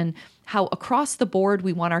expectation, how across the board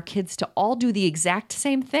we want our kids to all do the exact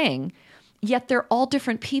same thing, yet they're all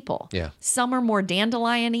different people. Yeah. Some are more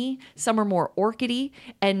dandelion-y, some are more orchid-y,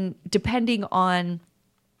 and depending on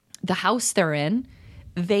the house they're in,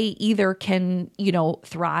 they either can,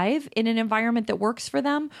 thrive in an environment that works for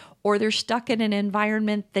them, or they're stuck in an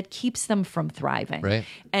environment that keeps them from thriving. Right.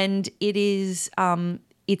 And it is,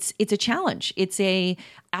 it's a challenge.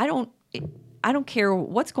 I don't care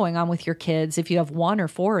what's going on with your kids. If you have 1 or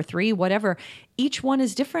 4 or 3, whatever, each one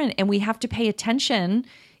is different, and we have to pay attention,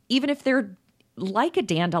 even if they're like a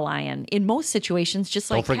dandelion in most situations,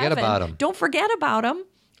 just like Don't forget Kevin. about them. Don't forget about them.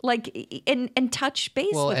 Like, and touch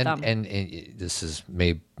base with them. And this is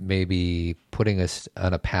maybe putting us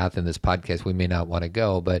on a path in this podcast we may not want to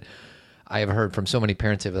go, but I have heard from so many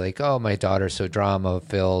parents that are like, oh, my daughter's so drama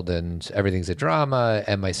filled and everything's a drama,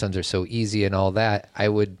 and my sons are so easy and all that. I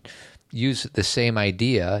would use the same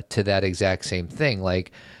idea to that exact same thing.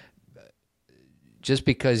 Like, just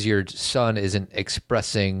because your son isn't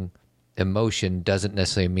expressing emotion doesn't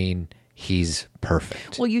necessarily mean he's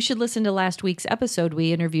perfect. Well, you should listen to last week's episode.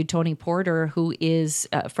 We interviewed Tony Porter, who is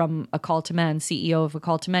from A Call to Men, CEO of A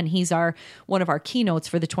Call to Men. He's one of our keynotes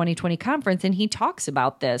for the 2020 conference, and he talks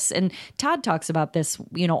about this. And Todd talks about this,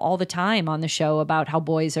 all the time on the show, about how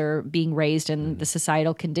boys are being raised and the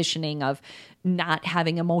societal conditioning of not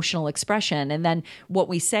having emotional expression. And then what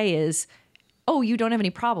we say is, oh, you don't have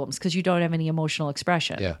any problems because you don't have any emotional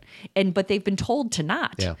expression. Yeah. But they've been told to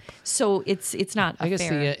not. Yeah. So it's not I guess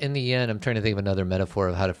fair. in the end, I'm trying to think of another metaphor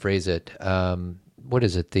of how to phrase it. What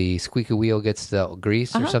is it? The squeaky wheel gets the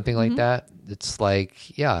grease or something like that. It's like,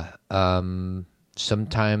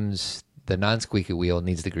 sometimes the non-squeaky wheel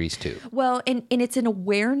needs the grease too. Well, and it's an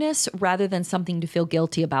awareness rather than something to feel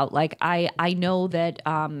guilty about. Like, I know that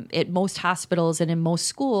at most hospitals and in most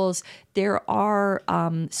schools, there are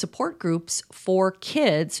support groups for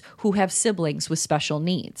kids who have siblings with special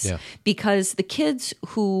needs. Yeah. Because the kids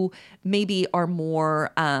who maybe are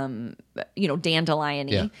more,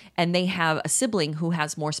 dandelion-y, and they have a sibling who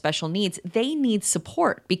has more special needs, they need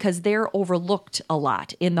support because they're overlooked a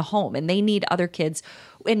lot in the home, and they need other kids.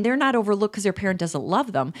 And they're not overlooked because their parent doesn't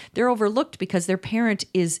love them. They're overlooked because their parent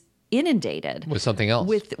is inundated With something else.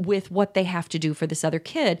 with what they have to do for this other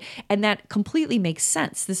kid, and that completely makes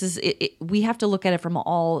sense. This is we have to look at it from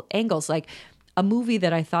all angles. Like, a movie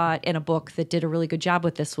that I thought, and a book that did a really good job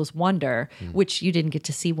with this, was Wonder, which you didn't get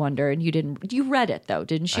to see Wonder, and you read it though,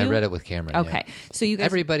 didn't you? I read it with Cameron. Okay, yeah. so you guys,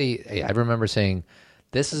 everybody, I remember saying,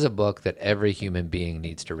 this is a book that every human being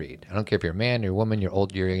needs to read. I don't care if you're a man, you're a woman, you're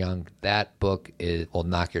old, you're young. That book will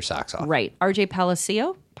knock your socks off. right? R.J.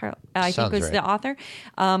 Palacio, I think was right. the author,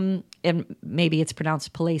 and maybe it's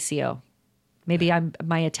pronounced Palacio. Maybe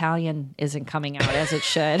my Italian isn't coming out as it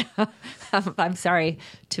should. I'm sorry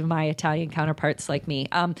to my Italian counterparts like me.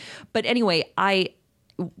 But anyway,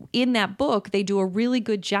 in that book, they do a really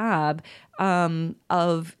good job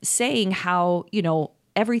of saying how,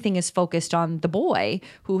 everything is focused on the boy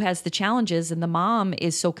who has the challenges, and the mom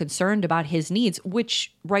is so concerned about his needs,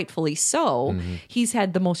 which rightfully so. Mm-hmm. He's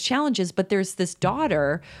had the most challenges, but there's this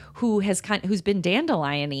daughter who's been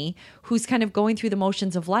dandelion-y, who's kind of going through the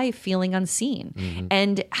motions of life, feeling unseen. Mm-hmm.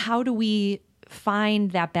 And how do we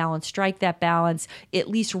find that balance, strike that balance, at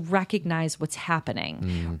least recognize what's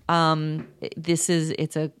happening. It's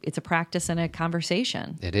a practice and a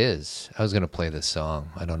conversation. It is. I was going to play this song.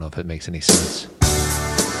 I don't know if it makes any sense.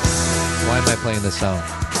 Why am I playing this song?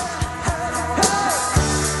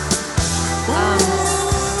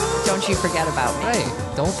 Don't you forget about me.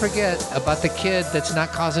 Right. Don't forget about the kid that's not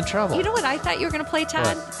causing trouble. You know what I thought you were going to play,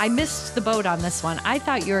 Todd? What? I missed the boat on this one. I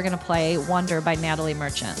thought you were going to play Wonder by Natalie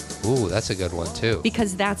Merchant, Ooh, that's a good one, too.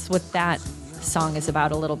 because that's what that song is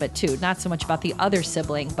about a little bit too. Not so much about the other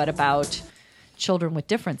sibling, but about children with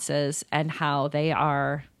differences and how they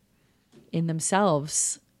are in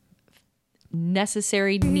themselves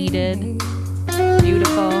necessary, needed,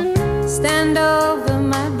 beautiful. Stand over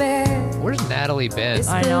my bed. Where's Natalie been?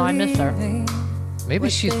 I know, I miss her. Maybe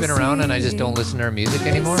she's been around and I just don't listen to her music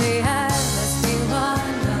anymore. It's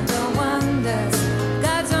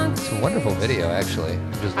a wonderful video, actually.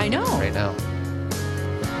 I'm just I looking at know. it right now.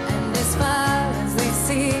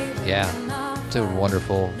 Yeah, it's a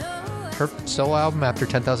wonderful. Her solo album after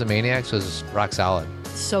 10,000 Maniacs was rock solid.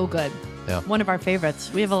 So good. Yeah. One of our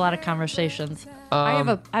favorites. We have a lot of conversations. I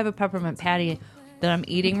have a peppermint patty that I'm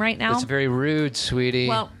eating right now. It's very rude, sweetie.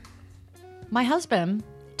 Well, my husband,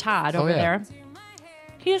 Todd, over yeah. there,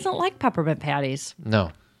 he doesn't like peppermint patties.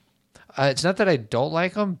 No. It's not that I don't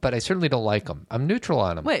like them, but I certainly don't like them. I'm neutral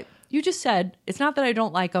on them. Wait, you just said, it's not that I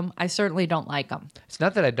don't like them, I certainly don't like them. It's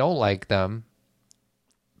not that I don't like them,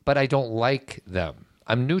 but I don't like them.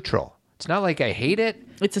 I'm neutral. It's not like I hate it.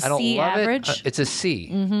 It's a I don't C love average? It. It's a C.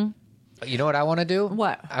 Mm-hmm. You know what I want to do?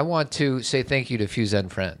 What? I want to say thank you to Few Zen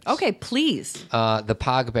Friends. Okay, please. The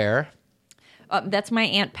Pog Bear. That's my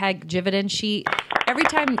Aunt Peg Jividan. Every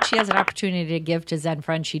time she has an opportunity to give to Zen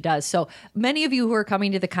Friends, she does. So many of you who are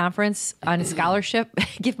coming to the conference on a scholarship,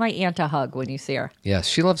 give my aunt a hug when you see her. Yes,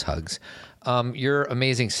 she loves hugs. Your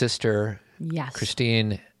amazing sister, Yes.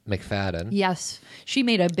 Christine McFadden. Yes. She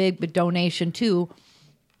made a big donation, too,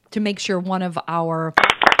 to make sure one of our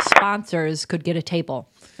sponsors could get a table.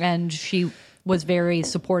 And she was very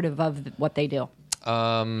supportive of what they do.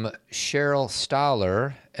 Cheryl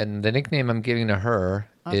Stoller, and the nickname I'm giving to her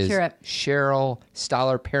is hear it. Cheryl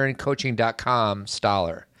Stoller, parentcoaching.com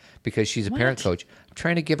Stoller, because she's a parent coach. I'm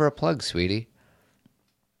trying to give her a plug, sweetie.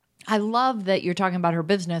 I love that you're talking about her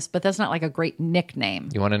business, but that's not like a great nickname.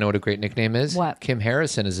 You want to know what a great nickname is? What? Kim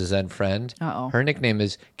Harrison is a Zen friend. Uh-oh. Her nickname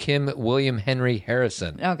is Kim William Henry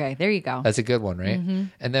Harrison. Okay, there you go. That's a good one, right? Mm-hmm.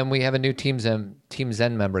 And then we have a new Team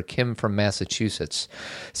Zen member, Kim from Massachusetts.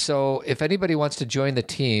 So if anybody wants to join the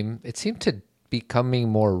team, it seemed to becoming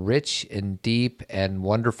more rich and deep and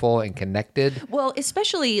wonderful and connected. Well,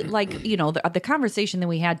 especially like, you know, the conversation that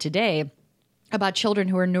we had today about children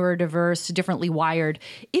who are neurodiverse, differently wired.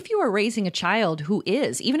 If you are raising a child who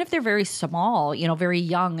is, even if they're very small, you know, very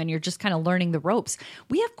young, and you're just kind of learning the ropes,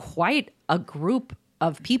 we have quite a group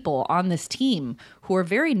of people on this team who are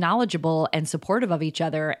very knowledgeable and supportive of each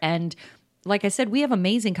other. And like I said, we have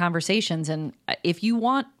amazing conversations. And if you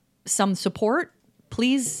want some support,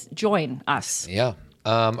 please join us. Yeah.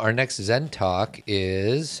 Our next Zen talk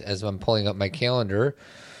is, as I'm pulling up my calendar,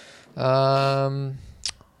 I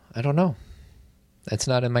don't know. It's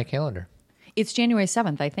not in my calendar. It's January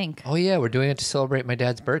 7th, I think. Oh, yeah. We're doing it to celebrate my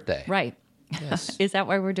dad's birthday. Right. Yes. Is that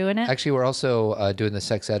why we're doing it? Actually, we're also doing the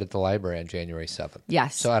sex ed at the library on January 7th.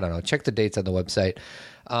 Yes. So I don't know. Check the dates on the website.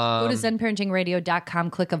 Go to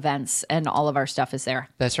zenparentingradio.com, click events, and all of our stuff is there.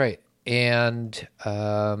 That's right. And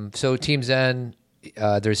so Team Zen,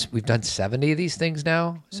 we've done 70 of these things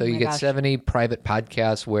now. So you my get gosh. 70 private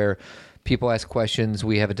podcasts where people ask questions.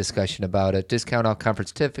 We have a discussion about it. Discount all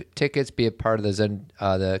conference tickets. Be a part of the Zen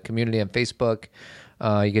the community on Facebook.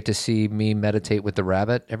 You get to see me meditate with the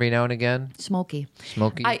rabbit every now and again. Smokey.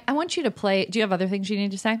 Smokey. I want you to play. Do you have other things you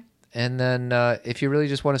need to say? And then if you really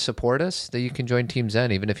just want to support us, then you can join Team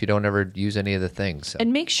Zen, even if you don't ever use any of the things. So.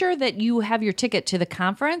 And make sure that you have your ticket to the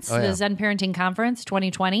conference, Oh, yeah. the Zen Parenting Conference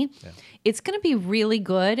 2020. Yeah. It's going to be really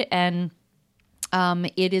good. And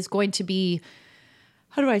it is going to be,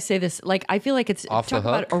 how do I say this? Like, I feel like it's Off the talk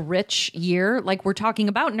about hook? a rich year. Like, we're talking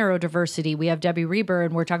about neurodiversity. We have Debbie Reber,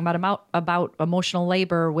 and we're talking about emotional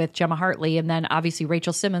labor with Gemma Hartley. And then obviously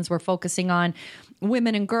Rachel Simmons, we're focusing on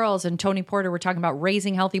women and girls, and Tony Porter, we're talking about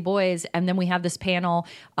raising healthy boys. And then we have this panel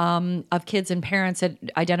of kids and parents that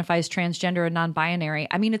identify as transgender and non-binary.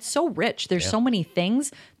 I mean, it's so rich. There's so many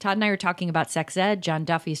things. Todd and I are talking about sex ed. John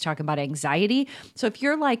Duffy's talking about anxiety. So if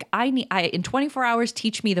you're like, I in 24 hours,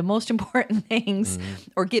 teach me the most important things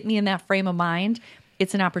or get me in that frame of mind,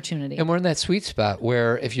 it's an opportunity. And we're in that sweet spot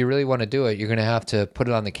where if you really want to do it, you're going to have to put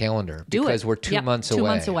it on the calendar Do it. because we're 2 Yep, months 2 away.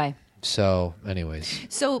 months away. So, anyways.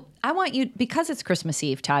 So I want you, because it's Christmas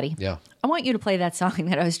Eve, Toddy. Yeah. I want you to play that song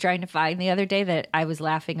that I was trying to find the other day that I was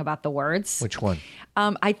laughing about the words. Which one?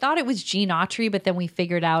 I thought it was Gene Autry, but then we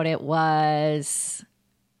figured out it was...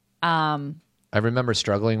 I remember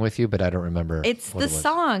struggling with you, but I don't remember. It's what the it was.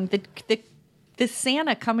 song, the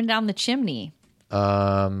Santa coming down the chimney.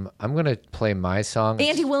 I'm going to play my song.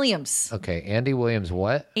 Andy Williams. Okay, Andy Williams,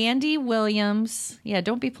 what? Andy Williams. Yeah,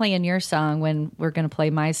 don't be playing your song when we're going to play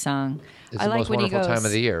my song. It's I the like most when he wonderful goes, time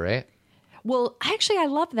of the year, right? Well, actually, I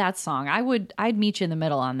love that song. I'd meet you in the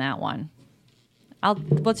middle on that one.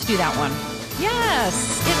 Let's do that one.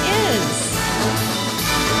 Yes, it is.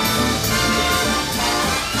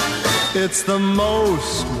 It's the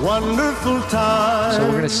most wonderful time. So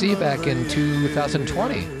we're going to see you back in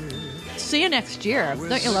 2020. See you next year.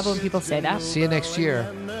 Don't you love when people say that? See you next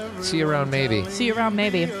year. See you around maybe. See you around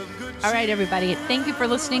maybe. All right, everybody. Thank you for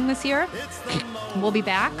listening this year. We'll be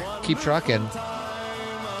back. Keep trucking.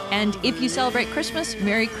 And if you celebrate Christmas,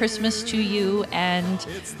 Merry Christmas to you, and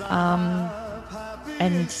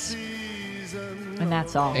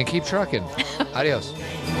that's all. And keep trucking. Adios.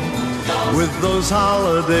 With those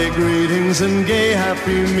holiday greetings and gay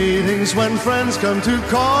happy meetings when friends come to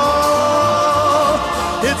call,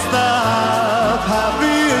 it's the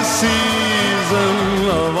happiest season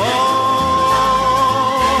of all.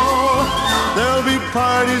 There'll be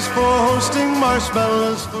parties for hosting,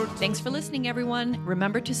 marshmallows for... Thanks for listening, everyone.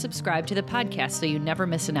 Remember to subscribe to the podcast so you never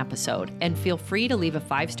miss an episode. And feel free to leave a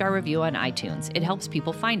 5-star review on iTunes. It helps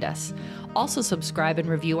people find us. Also, subscribe and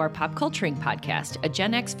review our Pop Culturing podcast, a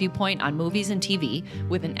Gen X viewpoint on movies and TV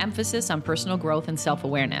with an emphasis on personal growth and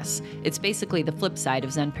self-awareness. It's basically the flip side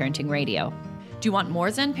of Zen Parenting Radio. Do you want more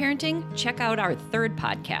Zen parenting? Check out our third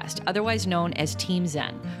podcast, otherwise known as Team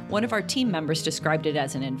Zen. One of our team members described it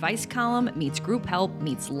as an advice column meets group help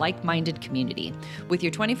meets like-minded community. With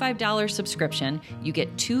your $25 subscription, you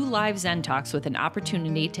get 2 live Zen talks with an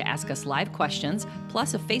opportunity to ask us live questions,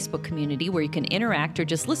 plus a Facebook community where you can interact or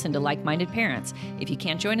just listen to like-minded parents. If you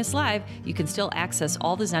can't join us live, you can still access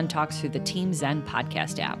all the Zen talks through the Team Zen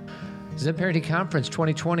podcast app. Zen Parenting Conference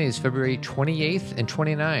 2020 is February 28th and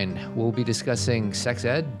 29th. We'll be discussing sex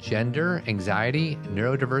ed, gender, anxiety,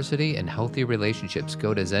 neurodiversity, and healthy relationships.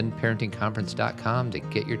 Go to zenparentingconference.com to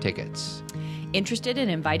get your tickets. Interested in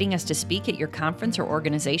inviting us to speak at your conference or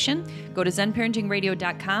organization? Go to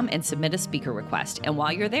zenparentingradio.com and submit a speaker request. And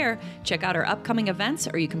while you're there, check out our upcoming events,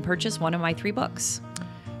 or you can purchase one of my 3 books.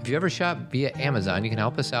 If you ever shop via Amazon, you can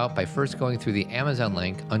help us out by first going through the Amazon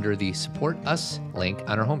link under the Support Us link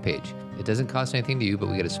on our homepage. It doesn't cost anything to you, but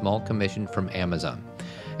we get a small commission from Amazon.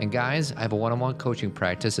 And guys, I have a one-on-one coaching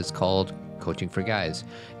practice. It's called Coaching for Guys.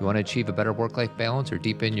 You want to achieve a better work-life balance or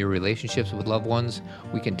deepen your relationships with loved ones?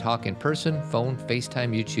 We can talk in person, phone,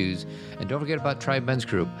 FaceTime, you choose. And don't forget about Tribe Men's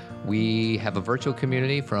Group. We have a virtual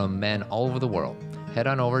community from men all over the world. Head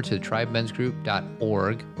on over to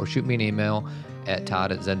tribemensgroup.org or shoot me an email at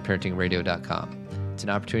todd@zenparentingradio.com. It's an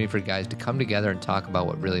opportunity for guys to come together and talk about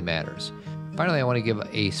what really matters. Finally, I want to give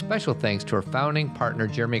a special thanks to our founding partner,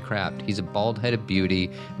 Jeremy Kraft. He's a bald-headed beauty,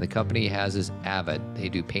 and the company he has is Avid. They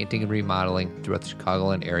do painting and remodeling throughout the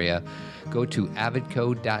Chicagoland area. Go to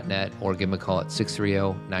avidco.net or give him a call at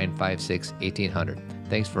 630-956-1800.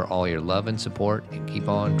 Thanks for all your love and support, and keep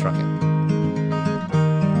on trucking.